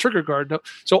covering the trigger guard.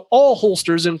 So all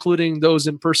holsters, including those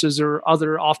in purses or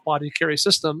other off-body carry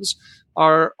systems,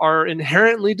 are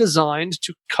inherently designed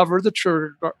to cover the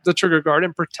trigger guard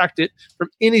and protect it from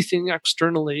anything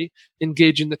externally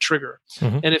engaging the trigger.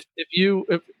 Mm-hmm. And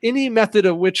if any method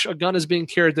of which a gun is being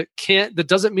carried that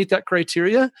doesn't meet that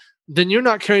criteria, then you're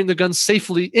not carrying the gun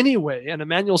safely anyway. And a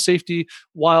manual safety,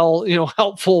 while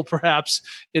helpful perhaps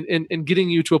in getting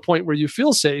you to a point where you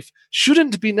feel safe,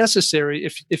 shouldn't be necessary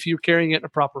if you're carrying it in a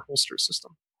proper holster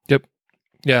system. Yep.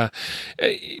 Yeah.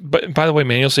 But by the way,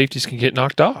 manual safeties can get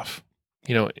knocked off,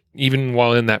 even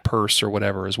while in that purse or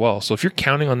whatever as well. So if you're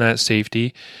counting on that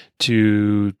safety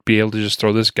to be able to just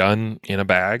throw this gun in a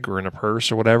bag or in a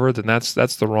purse or whatever, then that's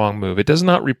the wrong move. It does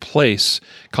not replace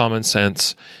common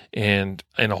sense and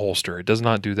in a holster. It does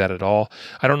not do that at all.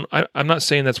 I'm not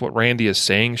saying that's what Randy is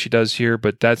saying she does here,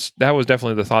 but that was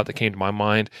definitely the thought that came to my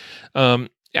mind.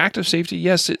 Active safety,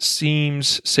 yes, it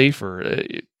seems safer.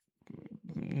 It,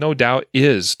 no doubt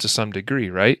is to some degree,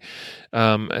 right?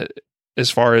 As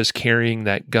far as carrying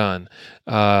that gun.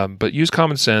 But use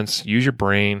common sense, use your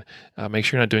brain, make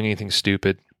sure you're not doing anything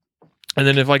stupid. And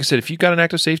then like I said, if you've got an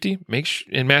active safety,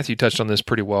 and Matthew touched on this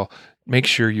pretty well, make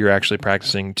sure you're actually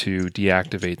practicing to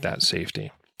deactivate that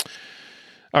safety.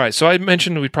 All right, so I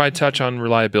mentioned we'd probably touch on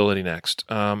reliability next.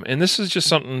 And this is just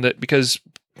something that, because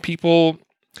people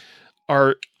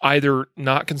are either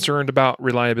not concerned about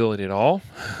reliability at all,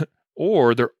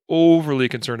 or they're overly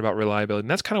concerned about reliability. And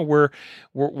that's kind of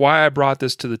why I brought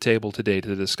this to the table today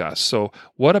to discuss. So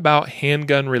what about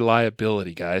handgun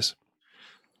reliability, guys?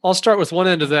 I'll start with one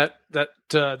end of that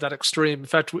extreme. In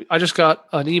fact, I just got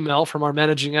an email from our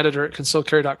managing editor at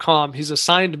concealedcarry.com. He's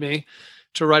assigned me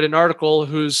to write an article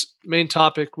whose main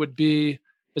topic would be,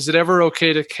 is it ever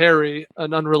okay to carry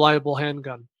an unreliable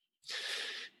handgun?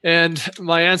 And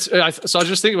my answer, so I was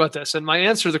just thinking about this, and my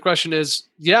answer to the question is,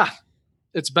 yeah,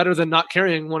 it's better than not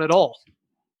carrying one at all.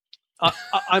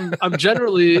 I'm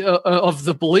generally of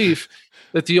the belief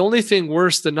that the only thing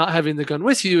worse than not having the gun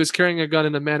with you is carrying a gun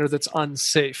in a manner that's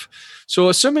unsafe. So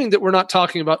assuming that we're not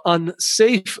talking about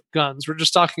unsafe guns, we're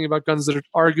just talking about guns that are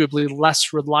arguably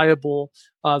less reliable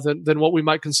than what we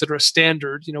might consider a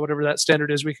standard, whatever that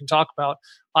standard is we can talk about.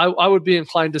 I would be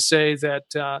inclined to say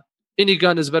that any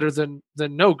gun is better than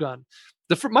no gun.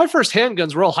 My first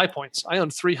handguns were all high points. I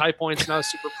owned 3 high points, and I was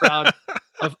super proud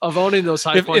of owning those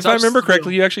high points. If I remember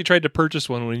correctly, you actually tried to purchase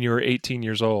one when you were 18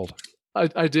 years old.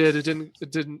 I did. It didn't.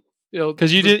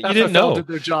 Because you didn't know. Did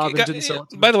their job and didn't sell it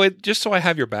to me. By the way, just so I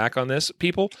have your back on this,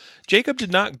 people, Jacob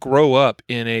did not grow up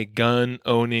in a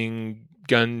gun-owning,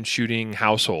 gun-shooting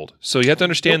household. So you have to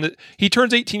understand that he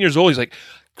turns 18 years old. He's like,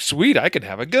 sweet, I can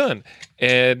have a gun.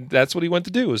 And that's what he went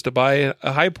to do, was to buy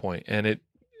a high point. And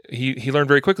he learned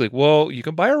very quickly, well, you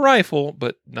can buy a rifle,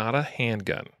 but not a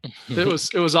handgun. It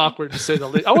was awkward, to say the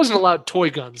least. I wasn't allowed toy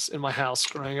guns in my house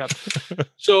growing up.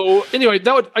 So anyway,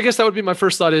 I guess that would be my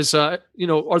first thought is,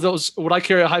 would I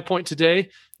carry a high point today?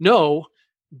 No.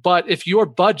 But if your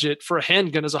budget for a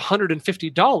handgun is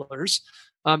 $150,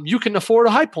 you can afford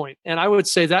a high point. And I would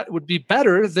say that would be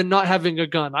better than not having a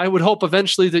gun. I would hope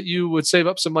eventually that you would save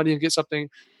up some money and get something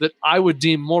that I would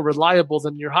deem more reliable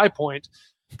than your high point.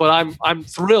 But I'm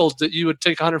thrilled that you would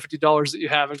take $150 that you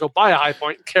have and go buy a high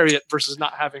point and carry it versus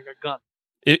not having a gun.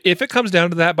 If it comes down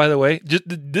to that, by the way,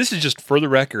 this is just for the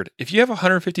record. If you have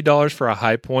 $150 for a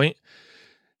high point,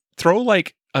 throw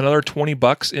like another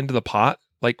 $20 into the pot.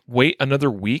 Like wait another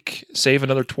week, save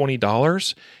another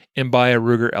 $20, and buy a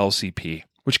Ruger LCP,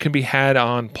 which can be had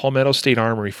on Palmetto State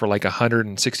Armory for like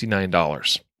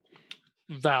 $169.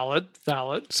 Valid.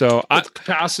 So the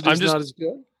capacity is not as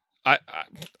good.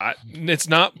 It's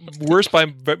not worse by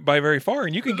very far,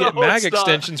 and you can get mag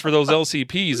extensions for those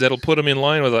LCPs that'll put them in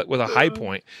line with a high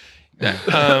point.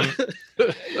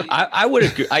 I would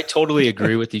agree. I totally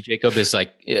agree with you, Jacob. Is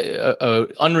like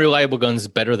unreliable guns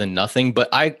better than nothing. But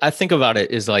I think about it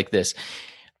is like this: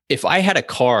 if I had a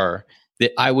car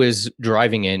that I was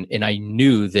driving in and I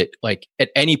knew that like at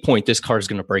any point this car is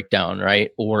going to break down, right?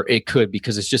 Or it could,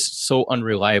 because it's just so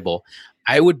unreliable.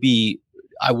 I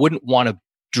wouldn't want to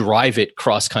drive it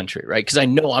cross country, right? Because I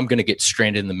know I'm going to get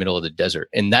stranded in the middle of the desert,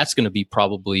 and that's going to be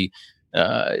probably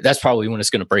when it's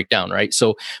going to break down, right?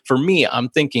 So for me, I'm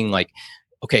thinking like,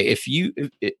 okay, if you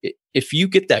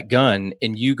get that gun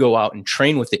and you go out and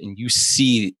train with it, and you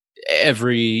see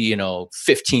every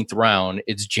 15th round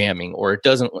it's jamming or it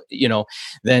doesn't,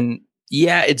 then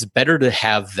yeah, it's better to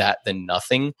have that than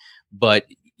nothing. But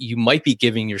you might be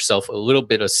giving yourself a little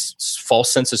bit of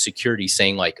false sense of security,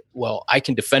 saying like, well, I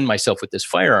can defend myself with this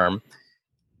firearm,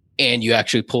 and you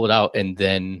actually pull it out and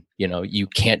then, you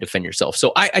can't defend yourself.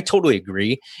 So I totally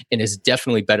agree. And it's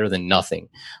definitely better than nothing.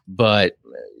 But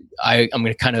I'm going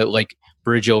to kind of like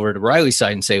bridge over to Riley's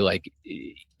side and say like,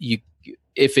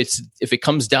 if it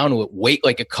comes down to it, wait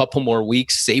like a couple more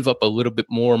weeks, save up a little bit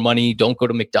more money. Don't go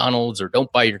to McDonald's or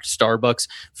don't buy your Starbucks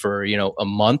for, a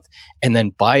month, and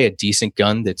then buy a decent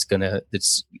gun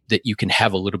that you can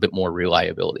have a little bit more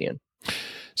reliability in.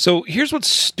 So here's what's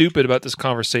stupid about this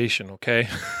conversation. Okay.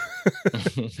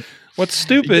 What's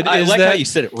stupid I is like that how you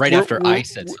said it right after I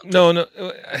said something. No.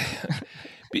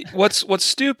 What's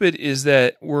stupid is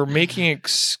that we're making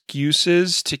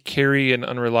excuses to carry an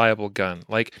unreliable gun.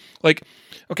 Like,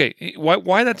 okay,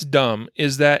 why that's dumb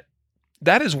is that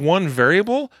is one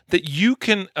variable that you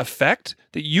can affect,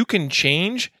 that you can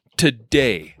change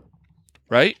today,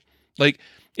 right? Like,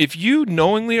 if you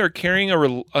knowingly are carrying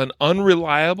an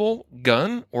unreliable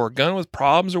gun or a gun with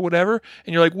problems or whatever,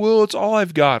 and you're like, well, it's all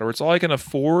I've got or it's all I can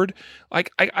afford,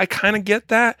 like I kind of get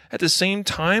that. At the same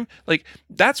time, like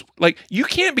that's like you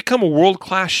can't become a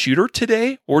world-class shooter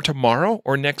today or tomorrow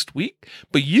or next week,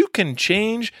 but you can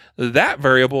change that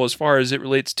variable as far as it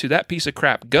relates to that piece of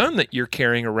crap gun that you're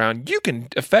carrying around. You can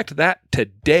affect that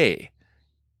today.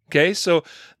 Okay, so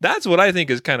that's what I think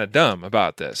is kind of dumb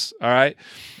about this. All right.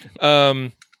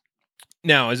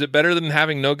 Now, is it better than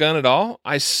having no gun at all?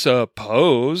 I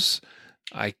suppose,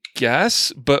 I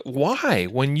guess, but why?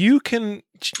 When you can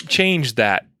change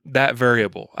that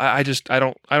variable, I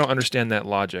don't understand that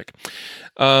logic.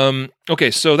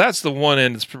 Okay, so that's the one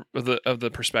end of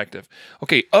the perspective.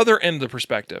 Okay, other end of the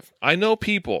perspective. I know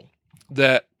people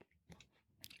that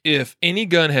if any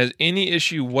gun has any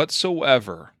issue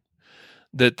whatsoever,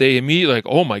 that they immediately like,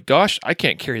 oh my gosh, I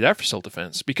can't carry that for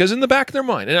self-defense, because in the back of their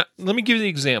mind, and let me give you the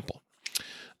example.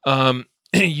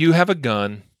 You have a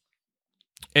gun,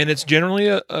 and it's generally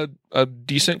a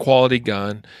decent quality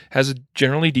gun, has a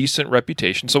generally decent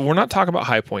reputation. So we're not talking about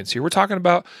high points here. We're talking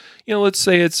about, let's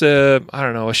say it's a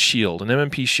Shield, an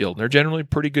M&P Shield. And they're generally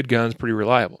pretty good guns, pretty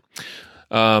reliable.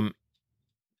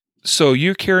 So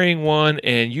you're carrying one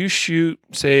and you shoot,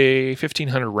 say,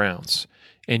 1,500 rounds,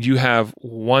 and you have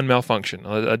one malfunction,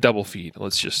 a double feed,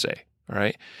 let's just say, all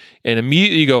right? And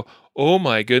immediately you go, oh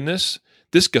my goodness,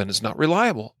 this gun is not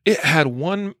reliable. It had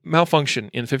one malfunction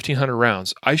in 1,500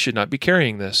 rounds. I should not be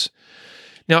carrying this.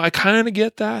 Now, I kind of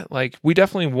get that. Like, we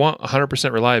definitely want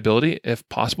 100% reliability if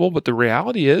possible, but the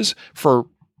reality is for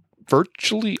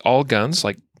virtually all guns,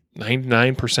 like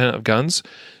 99% of guns,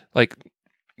 like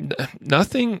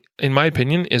nothing, in my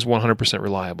opinion, is 100%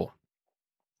 reliable.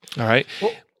 All right.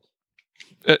 Well,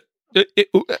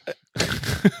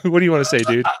 what do you want to say,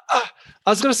 dude? I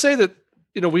was going to say that,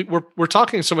 we're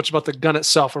talking so much about the gun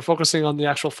itself. We're focusing on the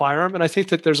actual firearm. And I think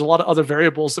that there's a lot of other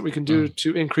variables that we can do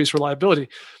to increase reliability.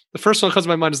 The first one that comes to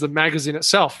my mind is the magazine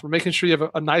itself. We're making sure you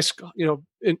have a nice,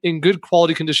 in good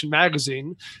quality condition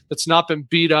magazine that's not been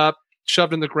beat up,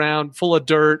 shoved in the ground, full of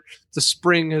dirt. The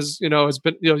spring has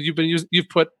been, you've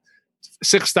put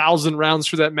 6,000 rounds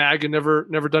through that mag and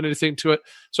never done anything to it.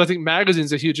 So I think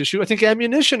magazine's a huge issue. I think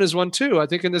ammunition is one too. I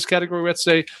think in this category we have to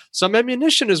say some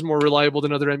ammunition is more reliable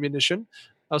than other ammunition.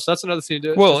 So that's another thing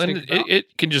to think about.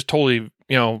 It can just totally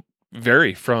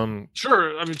vary from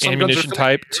ammunition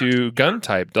type to gun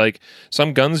type. Like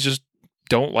some guns just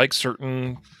don't like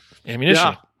certain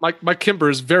ammunition. Yeah. My Kimber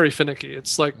is very finicky.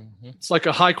 It's like it's like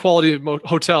a high quality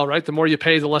hotel, right? The more you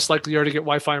pay, the less likely you are to get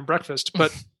Wi-Fi and breakfast.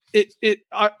 But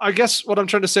I guess what I'm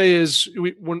trying to say is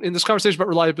when in this conversation about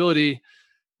reliability,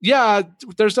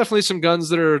 there's definitely some guns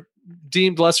that are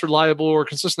deemed less reliable or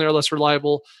consistently are less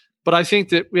reliable. But I think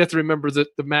that we have to remember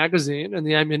that the magazine and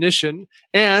the ammunition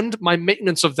and my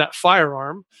maintenance of that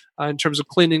firearm in terms of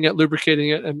cleaning it, lubricating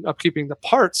it, and upkeeping the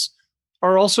parts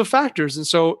are also factors. And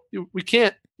so we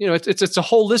can't, it's a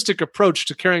holistic approach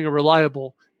to carrying a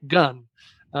reliable gun.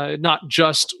 Not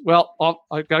just, I got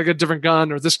to get a different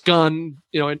gun, or this gun,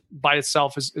 by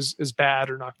itself is bad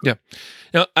or not good. Yeah.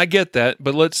 Now I get that,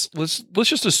 but let's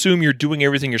just assume you're doing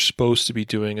everything you're supposed to be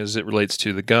doing as it relates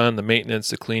to the gun, the maintenance,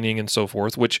 the cleaning, and so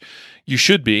forth, which you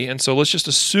should be. And so let's just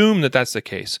assume that that's the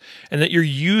case, and that you're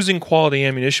using quality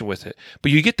ammunition with it.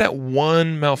 But you get that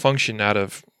one malfunction out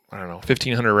of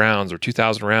 1,500 rounds or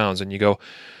 2,000 rounds, and you go,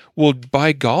 well,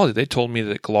 by golly, they told me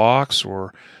that Glocks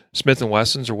or Smith &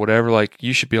 Wessons or whatever, like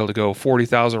you should be able to go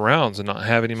 40,000 rounds and not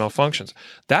have any malfunctions.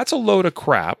 That's a load of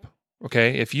crap,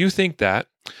 okay, if you think that.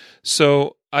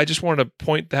 So I just wanted to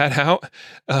point that out,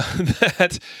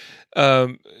 that,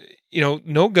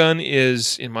 no gun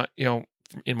is, in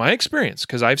my experience,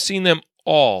 because I've seen them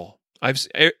all.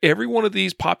 Every one of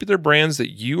these popular brands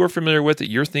that you are familiar with, that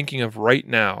you're thinking of right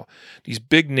now, these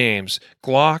big names,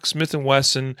 Glock, Smith &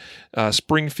 Wesson,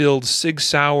 Springfield, Sig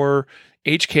Sauer,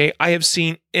 HK, I have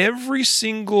seen every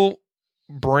single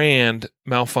brand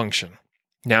malfunction.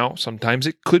 Now, sometimes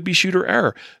it could be shooter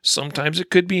error. Sometimes it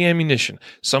could be ammunition.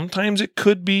 Sometimes it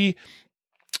could be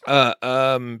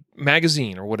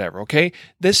magazine or whatever, okay?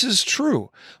 This is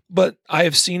true. But I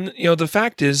have seen, the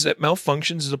fact is that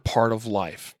malfunctions is a part of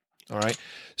life, all right?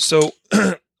 So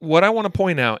what I want to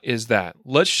point out is that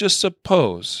let's just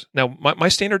suppose, now my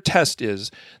standard test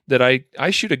is that I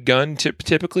shoot a gun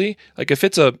typically, like if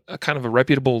it's a kind of a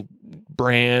reputable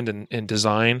brand and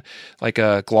design, like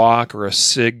a Glock or a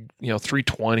Sig,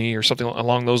 320 or something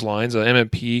along those lines, an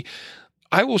MMP,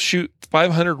 I will shoot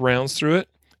 500 rounds through it.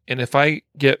 And if I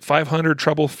get 500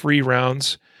 trouble-free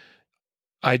rounds,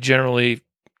 I generally,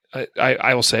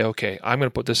 I will say, okay, I'm going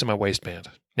to put this in my waistband.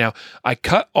 Now, I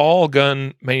cut all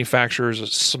gun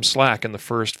manufacturers some slack in the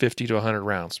first 50 to 100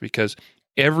 rounds because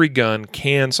every gun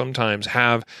can sometimes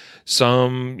have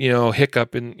some,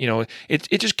 hiccup in,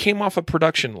 it just came off a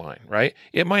production line, right?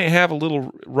 It might have a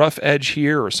little rough edge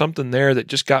here or something there that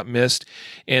just got missed,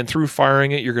 and through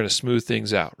firing it, you're going to smooth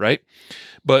things out, right?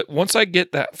 But once I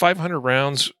get that 500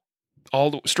 rounds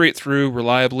all straight through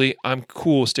reliably, I'm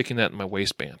cool sticking that in my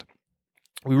waistband.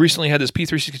 We recently had this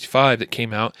P365 that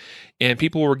came out, and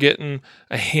people were getting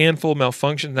a handful of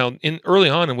malfunctions. Now, early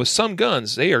on, and with some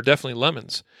guns, they are definitely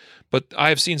lemons. But I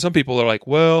have seen some people that are like,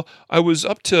 well, I was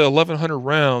up to 1,100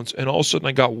 rounds, and all of a sudden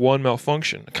I got one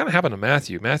malfunction. It kind of happened to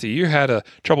Matthew. Matthew, you had a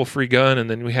trouble-free gun, and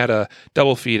then we had a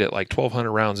double feed at like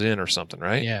 1,200 rounds in or something,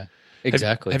 right? Yeah,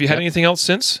 exactly. Have you had anything else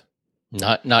since?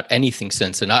 Not anything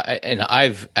since, and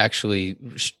I've actually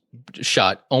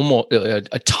shot almost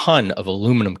a ton of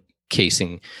aluminum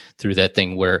casing through that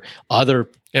thing, where other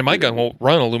and my gun won't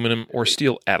run aluminum or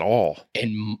steel at all,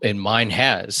 and mine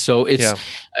has. So it's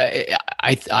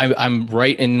I'm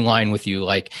right in line with you.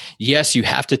 Like, yes, you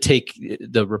have to take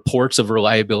the reports of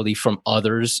reliability from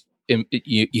others.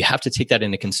 You have to take that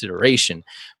into consideration,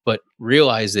 but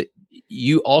realize that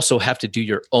you also have to do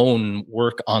your own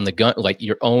work on the gun, like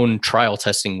your own trial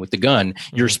testing with the gun,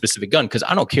 your specific gun. Because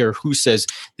I don't care who says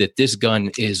that this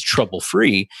gun is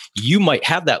trouble-free. You might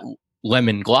have that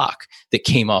lemon Glock that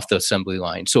came off the assembly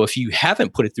line. So if you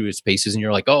haven't put it through its paces and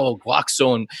you're like, oh, Glock's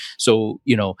so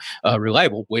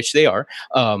reliable, which they are,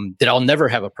 that I'll never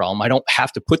have a problem. I don't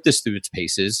have to put this through its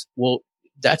paces. Well,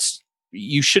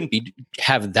 you shouldn't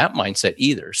have that mindset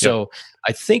either. So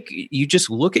I think you just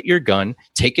look at your gun,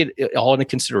 take it all into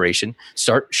consideration,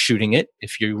 start shooting it.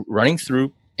 If you're running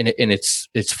through and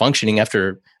it's functioning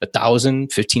after 1,000,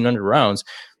 1,500 rounds,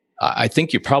 I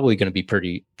think you're probably going to be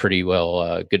pretty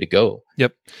well good to go.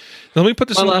 Yep. Now, let me put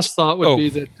this. My last thought would be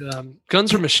that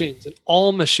guns are machines, and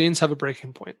all machines have a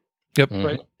breaking point. Yep.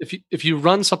 Right. If you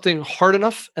run something hard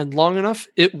enough and long enough,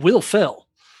 it will fail.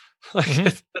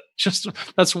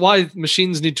 That's why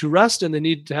machines need to rest and they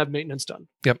need to have maintenance done.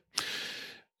 Yep.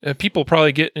 People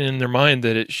probably get in their mind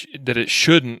that it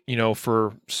shouldn't,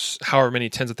 for however many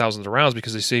tens of thousands of rounds,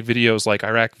 because they say videos like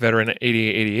Iraq veteran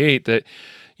 8888 that,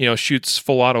 shoots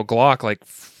full auto Glock like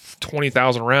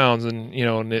 20,000 rounds and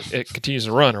it continues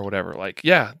to run or whatever. Like,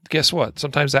 yeah, guess what?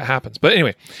 Sometimes that happens. But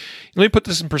anyway, let me put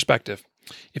this in perspective.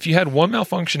 If you had one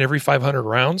malfunction every 500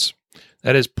 rounds,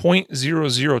 that is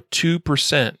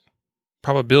 0.002%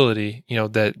 probability,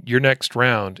 that your next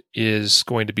round is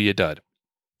going to be a dud,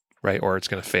 right? Or it's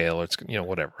going to fail, or it's,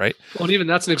 whatever, right? Well, and even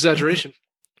that's an exaggeration.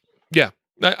 Yeah,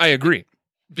 I agree.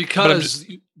 Because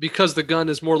the gun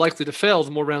is more likely to fail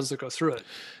the more rounds that go through it.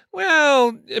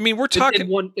 Well, I mean, we're talking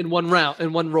in one round,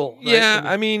 in one roll. Right? Yeah,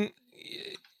 I mean,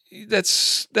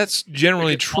 that's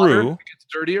generally true. It gets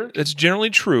dirtier. It's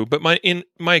generally true, but my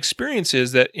experience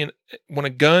is that when a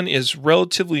gun is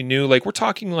relatively new, like we're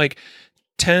talking like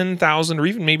 10,000 or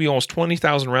even maybe almost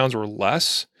 20,000 rounds or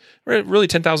less. Really,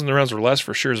 10,000 rounds or less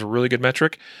for sure is a really good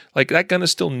metric. Like that gun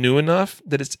is still new enough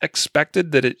that it's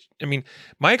expected that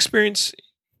my experience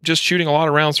just shooting a lot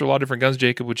of rounds through a lot of different guns,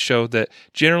 Jacob, would show that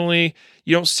generally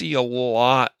you don't see a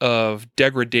lot of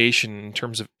degradation in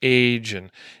terms of age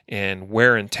and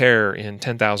wear and tear in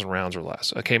 10,000 rounds or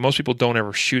less. Okay, most people don't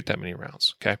ever shoot that many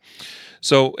rounds. Okay,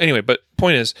 so anyway, but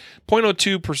point is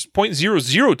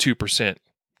 0.002%.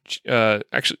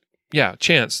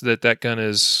 Chance that gun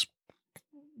is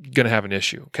going to have an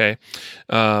issue. Okay,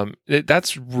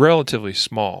 that's relatively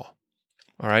small.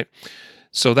 All right,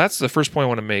 so that's the first point I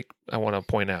want to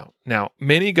point out. Now,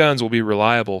 many guns will be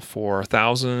reliable for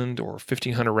 1,000 or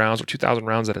 1,500 rounds or 2,000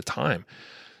 rounds at a time.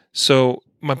 So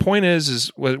my point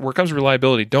is where it comes to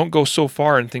reliability, don't go so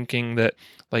far in thinking that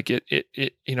like your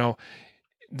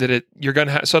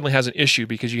gun suddenly has an issue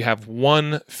because you have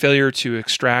one failure to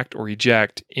extract or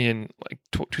eject in like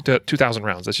 2,000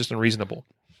 rounds. That's just unreasonable.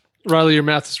 Riley, your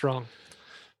math is wrong.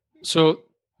 So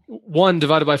 1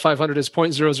 divided by 500 is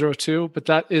 0.002, but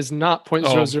that is not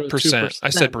 0.002%. Percent.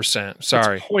 I said percent.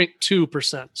 Sorry. It's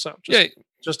 0.2%. So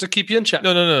just to keep you in check.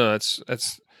 No. That's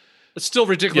it's still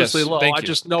ridiculously low. I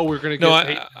just know we're going to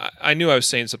get I knew I was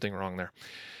saying something wrong there.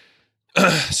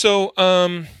 So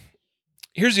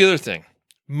here's the other thing.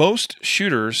 Most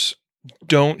shooters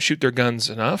don't shoot their guns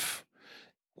enough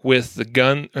with the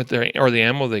gun or the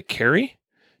ammo they carry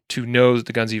to know that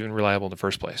the gun's even reliable in the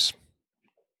first place.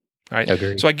 All right.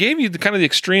 Agreed. So I gave you the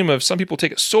extreme of some people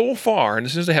take it so far, and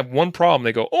as soon as they have one problem,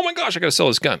 they go, "Oh my gosh, I got to sell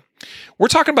this gun." We're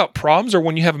talking about problems, or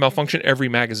when you have a malfunction every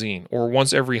magazine, or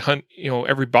once every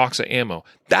every box of ammo.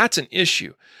 That's an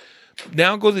issue.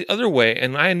 Now go the other way,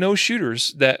 and I know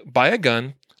shooters that buy a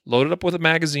gun, load it up with a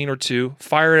magazine or two,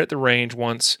 fire it at the range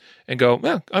once, and go,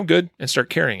 "Well, I'm good," and start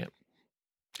carrying it.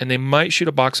 And they might shoot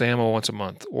a box of ammo once a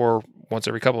month or once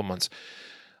every couple of months.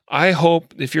 I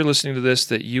hope if you're listening to this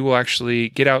that you will actually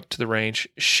get out to the range,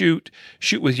 shoot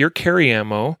with your carry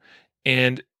ammo,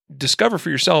 and discover for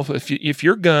yourself if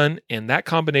your gun and that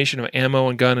combination of ammo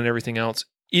and gun and everything else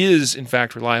is in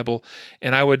fact reliable.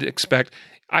 And I would expect,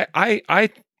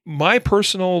 my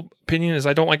personal opinion is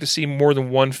I don't like to see more than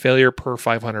one failure per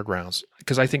 500 rounds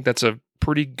because I think that's a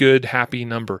pretty good, happy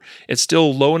number. It's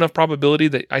still low enough probability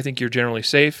that I think you're generally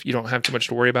safe. You don't have too much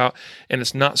to worry about. And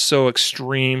it's not so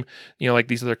extreme, like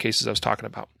these other cases I was talking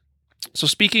about. So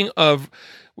speaking of,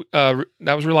 that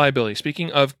was reliability.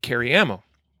 Speaking of carry ammo.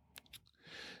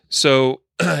 So,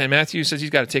 and Matthew says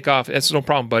he's got to take off. That's no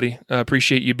problem, buddy.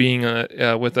 Appreciate you being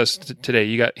with us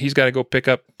today. He's got to go pick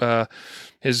up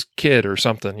his kid or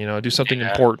something, do something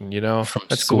important,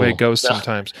 that's school. The way it goes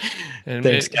sometimes. And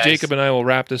Thanks, Jacob and I will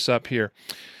wrap this up here.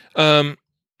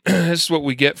 This is what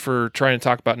we get for trying to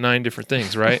talk about 9 different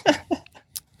things, right?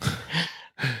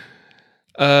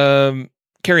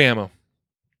 Carry ammo.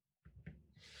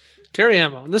 Carry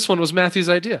ammo. And this one was Matthew's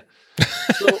idea.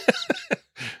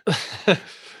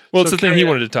 Well, it's So the thing he Kerry,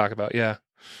 wanted to talk about. Yeah.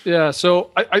 Yeah,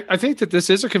 so I think that this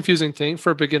is a confusing thing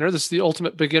for a beginner. This is the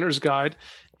ultimate beginner's guide.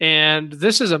 And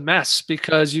this is a mess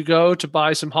because you go to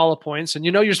buy some hollow points and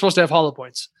you're supposed to have hollow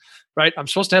points, right? I'm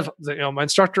supposed to have, my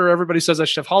instructor, everybody says I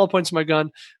should have hollow points in my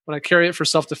gun when I carry it for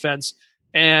self-defense.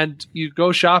 And you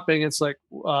go shopping, it's like,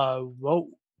 whoa,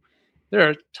 there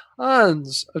are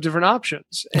tons of different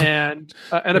options and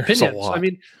opinions. I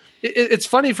mean, it's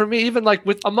funny for me, even like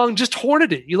among just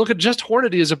Hornady, you look at just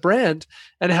Hornady as a brand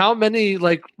and how many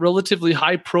like relatively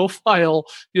high profile,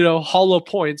 hollow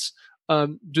points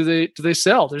do they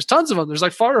sell? There's tons of them. There's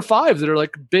like 4 or 5 that are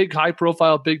like big, high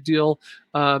profile, big deal,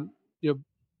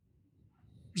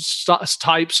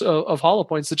 types of hollow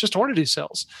points that just Hornady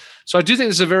sells. So I do think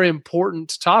this is a very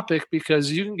important topic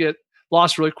because you can get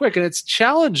lost really quick, and it's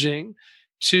challenging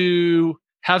to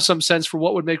have some sense for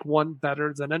what would make one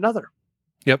better than another.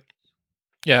 Yep.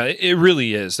 Yeah, it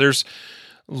really is. There's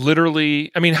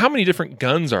literally, I mean, how many different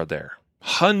guns are there?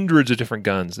 Hundreds of different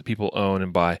guns that people own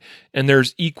and buy. And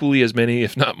there's equally as many,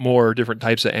 if not more, different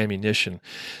types of ammunition.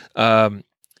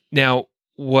 Now,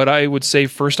 what I would say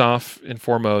first off and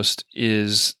foremost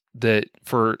is that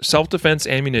for self-defense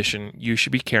ammunition, you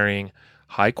should be carrying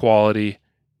high quality,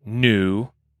 new.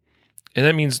 And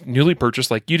that means newly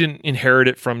purchased, like you didn't inherit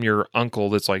it from your uncle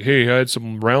that's like, hey, I had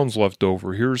some rounds left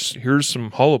over. Here's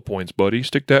some hollow points, buddy.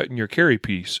 Stick that in your carry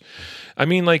piece. I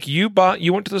mean, like you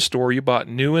went to the store, you bought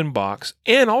new in box,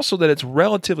 and also that it's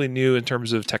relatively new in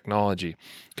terms of technology.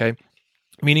 Okay.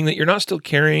 Meaning that you're not still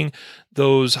carrying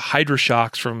those Hydra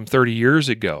shocks from 30 years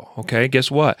ago. Okay, guess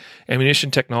what?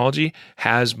 Ammunition technology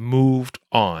has moved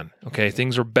on. Okay,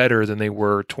 things are better than they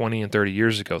were 20 and 30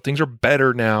 years ago. Things are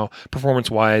better now,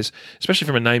 performance-wise, especially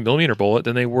from a 9mm bullet,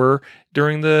 than they were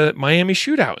during the Miami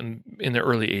shootout in the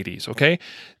early 80s. Okay,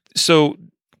 so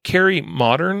carry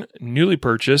modern, newly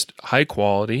purchased,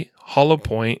 high-quality, hollow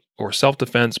point, or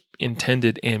self-defense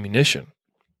intended ammunition.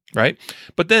 Right.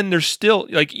 But then there's still,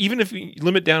 like, even if you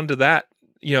limit down to that,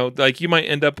 like you might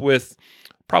end up with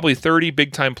probably 30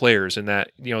 big time players in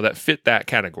that, that fit that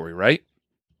category. Right.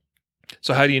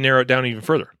 So how do you narrow it down even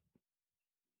further?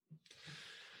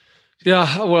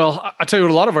 Yeah. Well, I tell you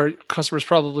what, a lot of our customers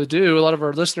probably do. A lot of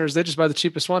our listeners, they just buy the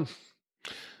cheapest one.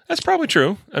 That's probably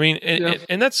true. I mean,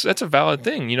 and that's a valid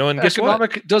thing, and guess what?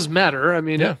 Economic does matter. I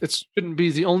mean, it shouldn't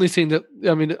be the only thing that,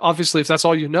 obviously if that's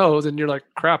all you know, then you're like,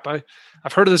 crap,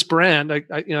 I've heard of this brand.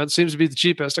 It seems to be the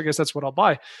cheapest. I guess that's what I'll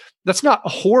buy. That's not a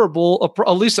horrible.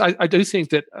 At least I do think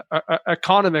that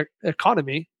economics.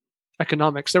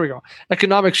 There we go.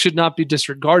 Economics should not be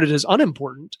disregarded as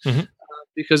unimportant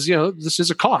because this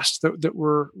is a cost that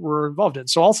we're involved in.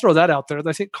 So I'll throw that out there.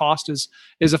 I think cost is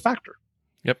a factor.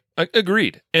 Yep,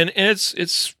 agreed, and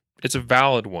it's a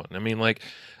valid one. I mean, like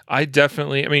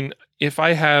if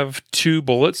I have 2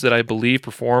 bullets that I believe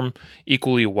perform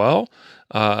equally well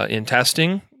in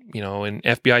testing, in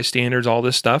FBI standards, all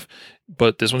this stuff,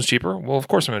 but this one's cheaper, well, of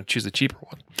course I'm going to choose the cheaper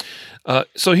one.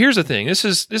 So here's the thing. This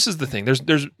is the thing.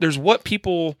 There's what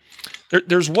people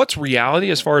there's what's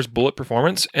reality as far as bullet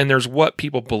performance, and there's what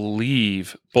people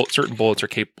believe certain bullets are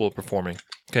capable of performing.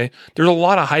 Okay, there's a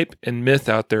lot of hype and myth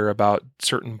out there about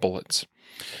certain bullets.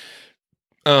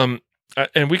 And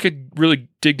we could really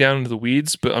dig down into the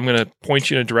weeds, but I'm going to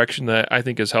point you in a direction that I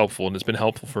think is helpful, and it's been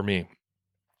helpful for me.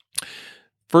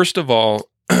 First of all,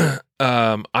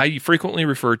 I frequently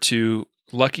refer to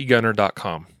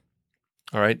luckygunner.com.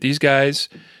 All right, these guys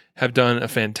have done a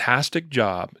fantastic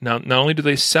job. Now, not only do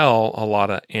they sell a lot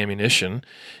of ammunition,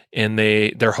 and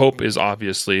their hope is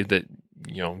obviously that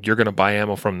you're going to buy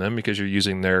ammo from them because you're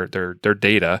using their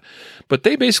data, but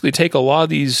they basically take a lot of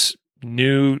these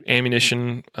new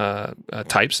ammunition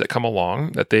types that come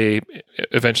along that they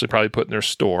eventually probably put in their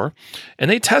store, and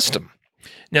they test them.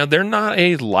 Now, they're not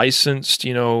a licensed,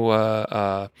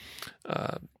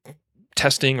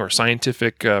 testing or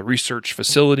scientific research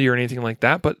facility or anything like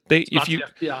that, but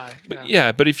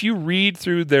but if you read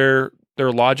through their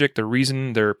logic, their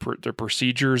reason, their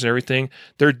procedures, and everything,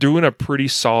 they're doing a pretty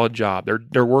solid job.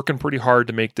 They're working pretty hard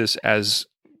to make this as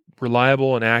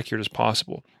reliable and accurate as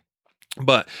possible.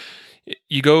 But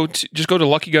you just go to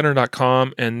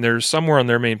luckygunner.com, and there's somewhere on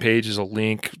their main page is a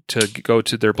link to go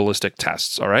to their ballistic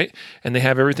tests. All right. And they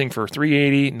have everything for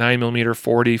 380, 9mm,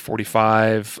 40,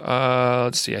 45.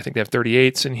 Let's see. I think they have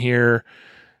 38s in here.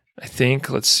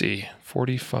 Let's see.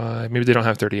 45. Maybe they don't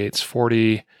have 38s.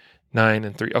 40, 9,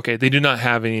 and 3. Okay. They do not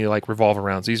have any like revolver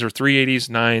rounds. These are 380s,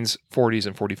 9s, 40s,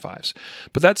 and 45s.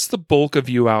 But that's the bulk of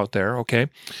you out there. Okay.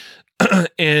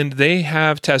 And they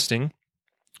have testing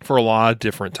for a lot of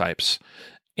different types.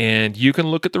 And you can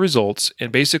look at the results,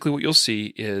 and basically what you'll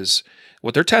see is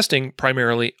what they're testing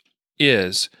primarily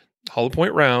is hollow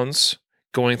point rounds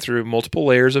going through multiple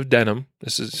layers of denim.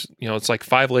 This is, it's like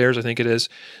 5 layers, I think it is.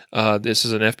 This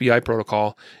is an FBI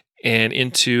protocol, and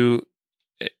into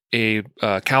a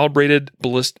calibrated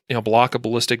block of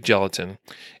ballistic gelatin,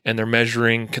 and they're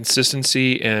measuring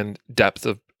consistency and depth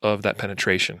of that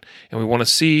penetration. And we want to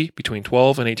see between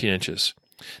 12 and 18 inches.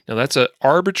 Now, that's an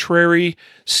arbitrary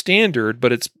standard,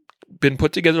 but it's been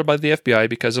put together by the FBI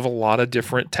because of a lot of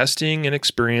different testing and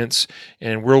experience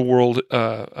and real-world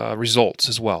results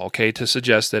as well, okay, to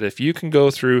suggest that if you can go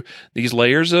through these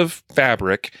layers of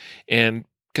fabric and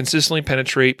consistently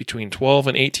penetrate between 12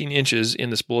 and 18 inches in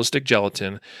this ballistic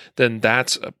gelatin, then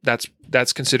that's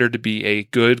considered to be a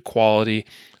good quality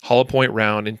hollow point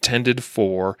round intended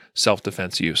for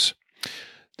self-defense use.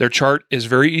 Their chart is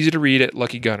very easy to read at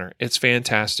Lucky Gunner. It's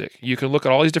fantastic. You can look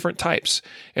at all these different types.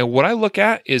 And what I look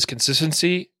at is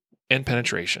consistency and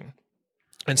penetration.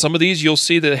 And some of these you'll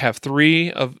see that they have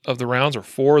 3 of the rounds or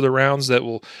 4 of the rounds that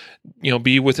will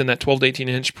be within that 12 to 18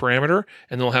 inch parameter,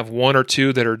 and they'll have 1 or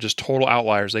 2 that are just total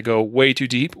outliers. They go way too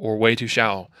deep or way too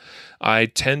shallow. I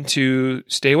tend to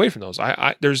stay away from those.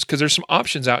 There's some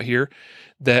options out here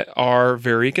that are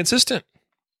very consistent,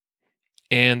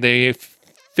 and they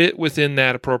fit within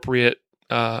that appropriate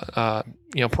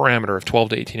parameter of 12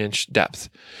 to 18 inch depth.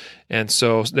 And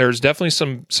so there's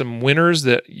definitely some winners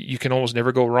that you can almost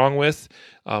never go wrong with,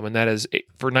 and that is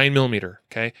for 9mm.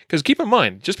 Okay, because keep in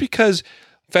mind, just because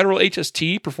Federal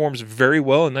HST performs very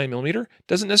well in 9mm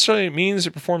doesn't necessarily mean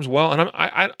it performs well. And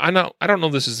I don't know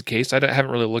if this is the case. I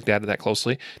haven't really looked at it that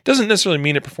closely. Doesn't necessarily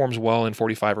mean it performs well in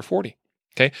 45 or 40.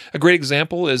 Okay, a great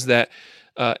example is that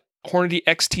Hornady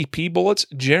XTP bullets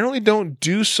generally don't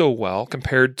do so well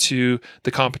compared to the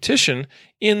competition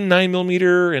in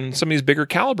 9mm and some of these bigger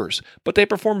calibers, but they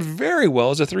perform very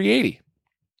well as a 380.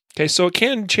 Okay, so it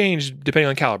can change depending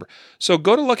on caliber. So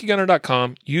go to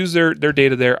luckygunner.com, use their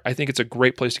data there. I think it's a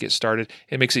great place to get started.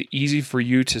 It makes it easy for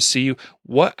you to see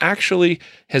what actually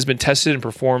has been tested and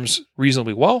performs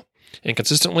reasonably well and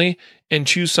consistently, and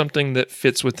choose something that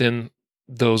fits within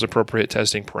those appropriate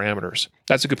testing parameters.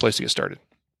 That's a good place to get started.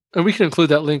 And we can include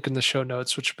that link in the show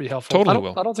notes, which would be helpful. Totally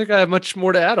will. I don't think I have much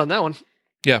more to add on that one.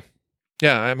 Yeah.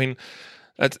 I mean,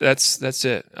 that's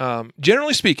it.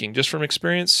 Generally speaking, just from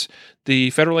experience, the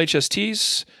Federal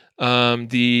HSTs,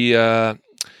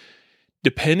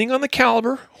 depending on the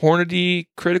caliber, Hornady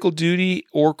critical duty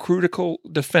or critical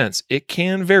defense, it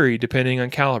can vary depending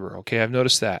on caliber. Okay, I've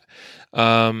noticed that,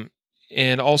 and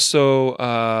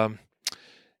also.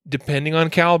 Depending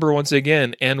on caliber, once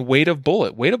again, and weight of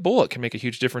bullet. Weight of bullet can make a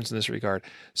huge difference in this regard.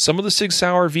 Some of the Sig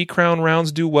Sauer V-Crown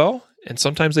rounds do well, and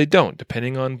sometimes they don't,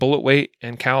 depending on bullet weight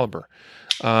and caliber.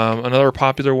 Another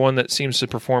popular one that seems to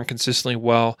perform consistently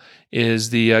well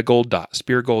is the Gold Dot,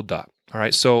 Speer Gold Dot. All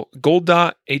right, so Gold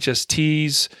Dot,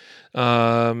 HSTs,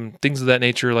 things of that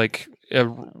nature, like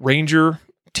Ranger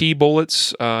T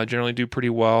bullets generally do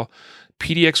pretty well.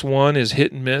 PDX-1 is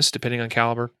hit and miss, depending on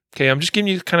caliber. Okay, I'm just giving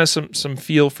you kind of some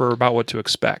feel for about what to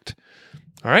expect.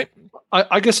 All right.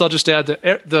 I guess I'll just add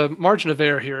that the margin of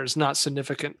error here is not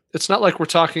significant. It's not like we're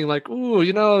talking like, ooh,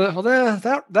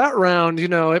 that round,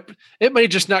 it may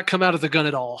just not come out of the gun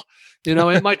at all.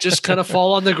 It might just kind of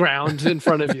fall on the ground in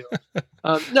front of you.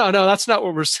 No, that's not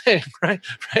what we're saying, right?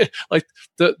 Like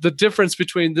the difference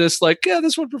between this, like, yeah,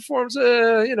 this one performs,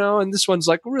 and this one's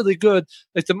like really good.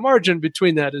 Like the margin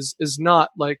between that is not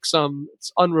like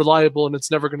it's unreliable and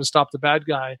it's never going to stop the bad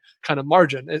guy kind of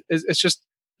margin. It's just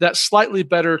that slightly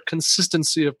better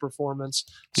consistency of performance.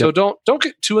 So Yep. don't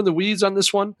get too in the weeds on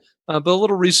this one, but a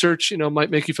little research,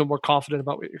 might make you feel more confident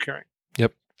about what you're carrying.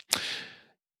 Yep.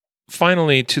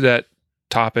 Finally, to that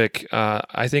topic,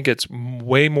 I think it's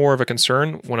way more of a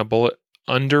concern when a bullet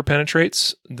under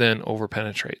penetrates than over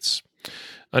penetrates.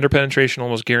 Under penetration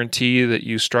almost guarantee that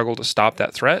you struggle to stop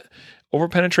that threat. Over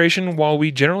penetration, while we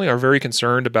generally are very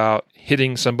concerned about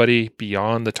hitting somebody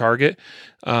beyond the target,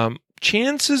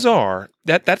 chances are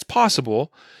that's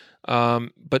possible,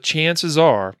 but chances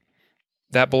are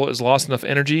that bullet has lost enough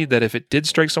energy that if it did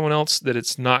strike someone else, that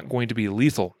it's not going to be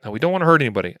lethal. Now, we don't want to hurt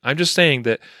anybody. I'm just saying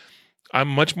that I'm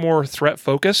much more threat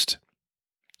focused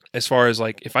as far as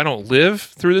like, if I don't live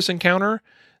through this encounter,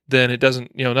 then it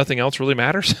doesn't, nothing else really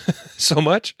matters so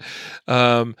much.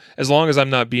 As long as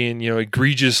I'm not being,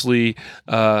 egregiously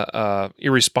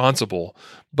irresponsible.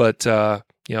 But,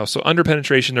 so under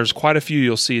penetration, there's quite a few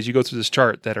you'll see as you go through this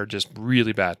chart that are just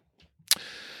really bad.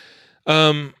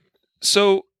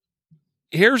 So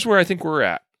here's where I think we're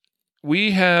at.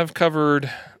 We have covered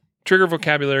trigger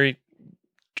vocabulary,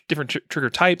 different trigger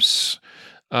types,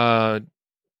 eye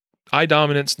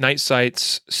dominance, night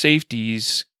sights,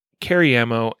 safeties, carry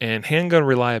ammo, and handgun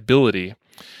reliability.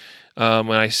 I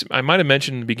might have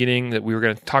mentioned in the beginning that we were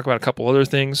going to talk about a couple other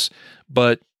things,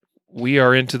 but we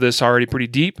are into this already pretty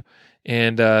deep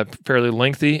and fairly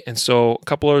lengthy. And so a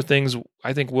couple other things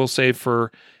I think we'll save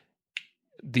for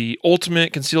the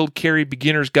Ultimate Concealed Carry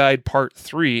Beginner's Guide Part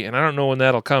 3. And I don't know when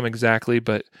that'll come exactly,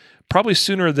 but probably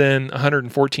sooner than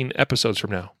 114 episodes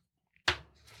from now.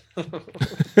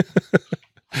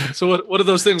 So what are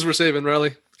those things we're saving,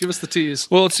 Riley? Give us the tease.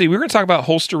 Well, let's see. We're going to talk about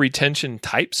holster retention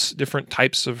types, different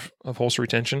types of holster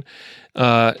retention.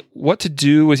 What to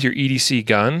do with your EDC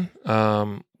gun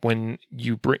when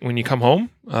you come home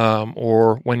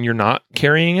or when you're not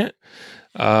carrying it.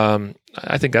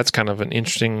 I think that's kind of an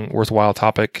interesting, worthwhile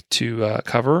topic to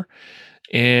cover.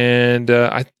 And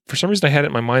for some reason, I had it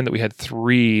in my mind that we had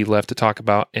 3 left to talk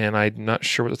about, and I'm not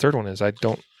sure what the third one is.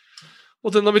 Well,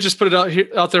 then let me just put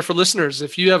it out there for listeners.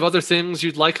 If you have other things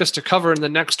you'd like us to cover in the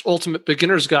next Ultimate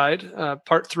Beginner's Guide,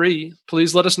 Part 3,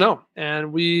 please let us know.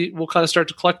 And we will kind of start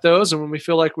to collect those. And when we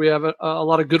feel like we have a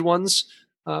lot of good ones,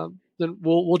 then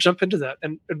we'll jump into that.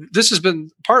 And this has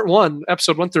been Part 1,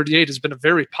 Episode 138 has been a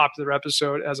very popular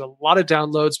episode, has a lot of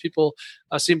downloads. People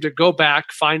seem to go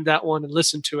back, find that one, and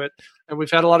listen to it. And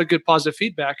we've had a lot of good positive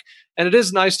feedback. And it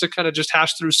is nice to kind of just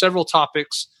hash through several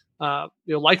topics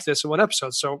like this in one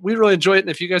episode. So we really enjoy it. And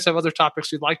if you guys have other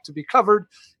topics you'd like to be covered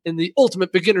in the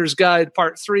Ultimate Beginner's Guide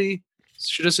Part 3,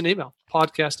 shoot us an email,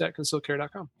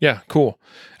 podcast@concealedcarry.com. Yeah, cool.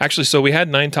 Actually, so we had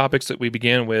 9 topics that we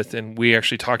began with, and we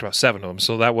actually talked about 7 of them.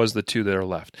 So that was the 2 that are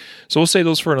left. So we'll save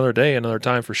those for another day, another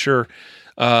time for sure.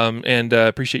 And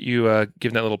appreciate you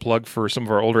giving that little plug for some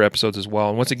of our older episodes as well.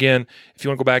 And once again, if you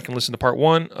want to go back and listen to Part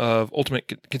 1 of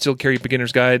Ultimate Concealed Carry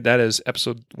Beginner's Guide, that is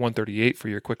episode 138 for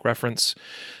your quick reference.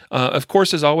 Of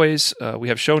course, as always, we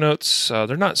have show notes.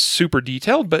 They're not super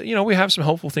detailed, but we have some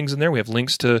helpful things in there. We have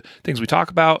links to things we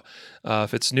talk about.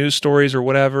 If it's news stories or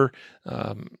whatever,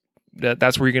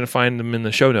 that's where you're going to find them in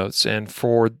the show notes. And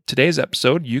for today's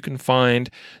episode, you can find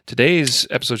today's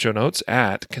episode show notes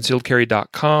at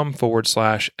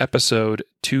concealedcarry.com/episode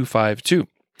 252.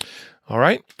 All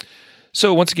right.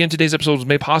 So once again, today's episode was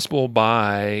made possible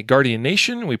by Guardian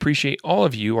Nation. We appreciate all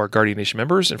of you, our Guardian Nation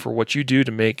members, and for what you do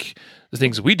to make the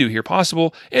things we do here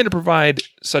possible and to provide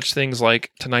such things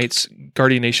like tonight's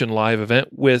Guardian Nation live event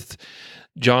with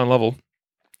John Lovell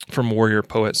from Warrior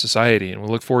Poet Society. And we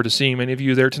look forward to seeing many of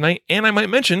you there tonight. And I might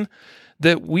mention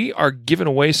that we are giving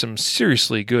away some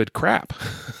seriously good crap.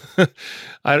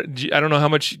 I don't know how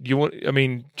much you want. I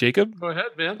mean, Jacob? Go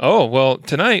ahead, man. Oh, well,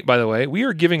 tonight, by the way, we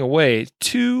are giving away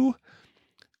 2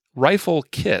 rifle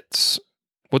kits.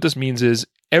 What this means is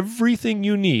everything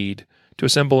you need to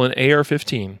assemble an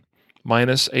AR-15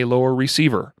 minus a lower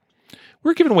receiver.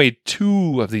 We're giving away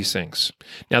 2 of these things.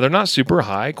 Now, they're not super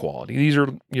high quality. These are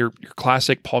your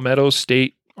classic Palmetto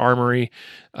State Armory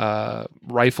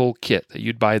rifle kit that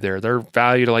you'd buy there. They're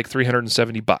valued at like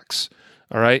 $370.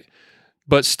 All right?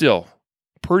 But still,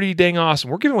 pretty dang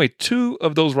awesome. We're giving away 2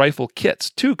 of those rifle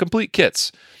kits, 2 complete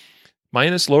kits,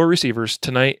 minus lower receivers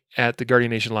tonight at the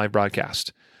Guardian Nation live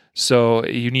broadcast. So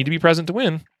you need to be present to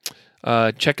win.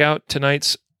 Check out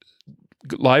tonight's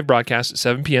live broadcast at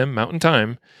 7 p.m. Mountain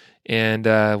Time.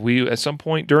 And we, at some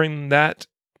point during that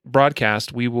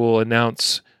broadcast, we will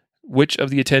announce which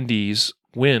of the attendees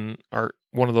win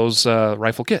one of those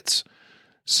rifle kits.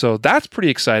 So that's pretty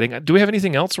exciting. Do we have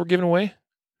anything else we're giving away?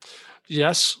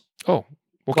 Yes. Oh,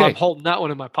 okay. Well, I'm holding that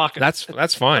one in my pocket.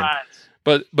 That's fine.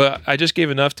 But I just gave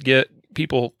enough to get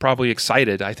people probably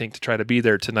excited, I think, to try to be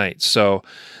there tonight. So,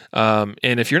 and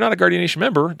if you're not a Guardian Nation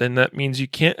member, then that means you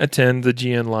can't attend the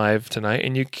GN Live tonight,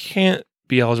 and you can't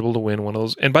be eligible to win one of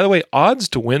those. And by the way, odds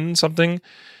to win something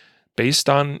based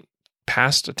on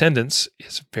past attendance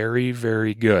is very,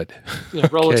 very good. Yeah,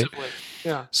 relatively. Okay.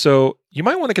 Yeah. So you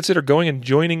might want to consider going and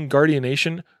joining Guardian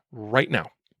Nation right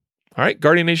now. All right,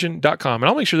 guardiannation.com. And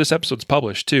I'll make sure this episode's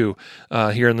published too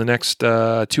here in the next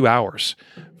 2 hours.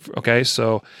 Okay,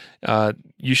 so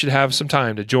you should have some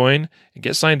time to join and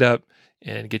get signed up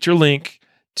and get your link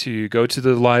to go to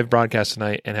the live broadcast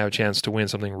tonight and have a chance to win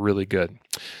something really good.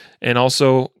 And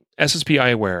also SSP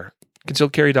Eyewear,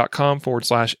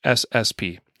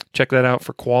 concealedcarry.com/SSP. Check that out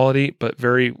for quality, but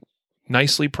very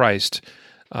nicely priced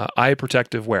eye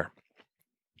protective wear.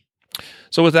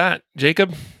 So with that,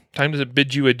 Jacob, time to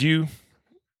bid you adieu.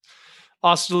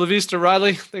 Hasta la vista,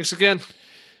 Riley. Thanks again.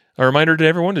 A reminder to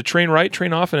everyone to train right,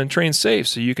 train often, and train safe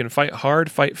so you can fight hard,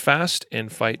 fight fast,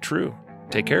 and fight true.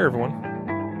 Take care, everyone.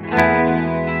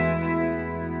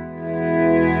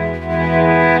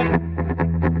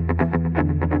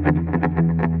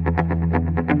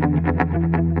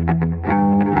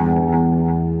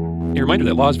 A reminder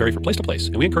reminder that laws vary from place to place,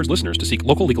 and we encourage listeners to seek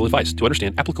local legal advice to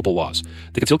understand applicable laws.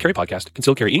 The Concealed Carry Podcast,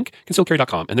 Concealed Carry Inc.,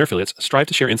 ConcealedCarry.com, and their affiliates strive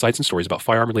to share insights and stories about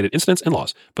firearm-related incidents and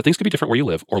laws, but things could be different where you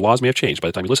live, or laws may have changed by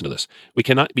the time you listen to this. We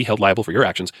cannot be held liable for your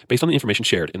actions based on the information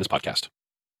shared in this podcast.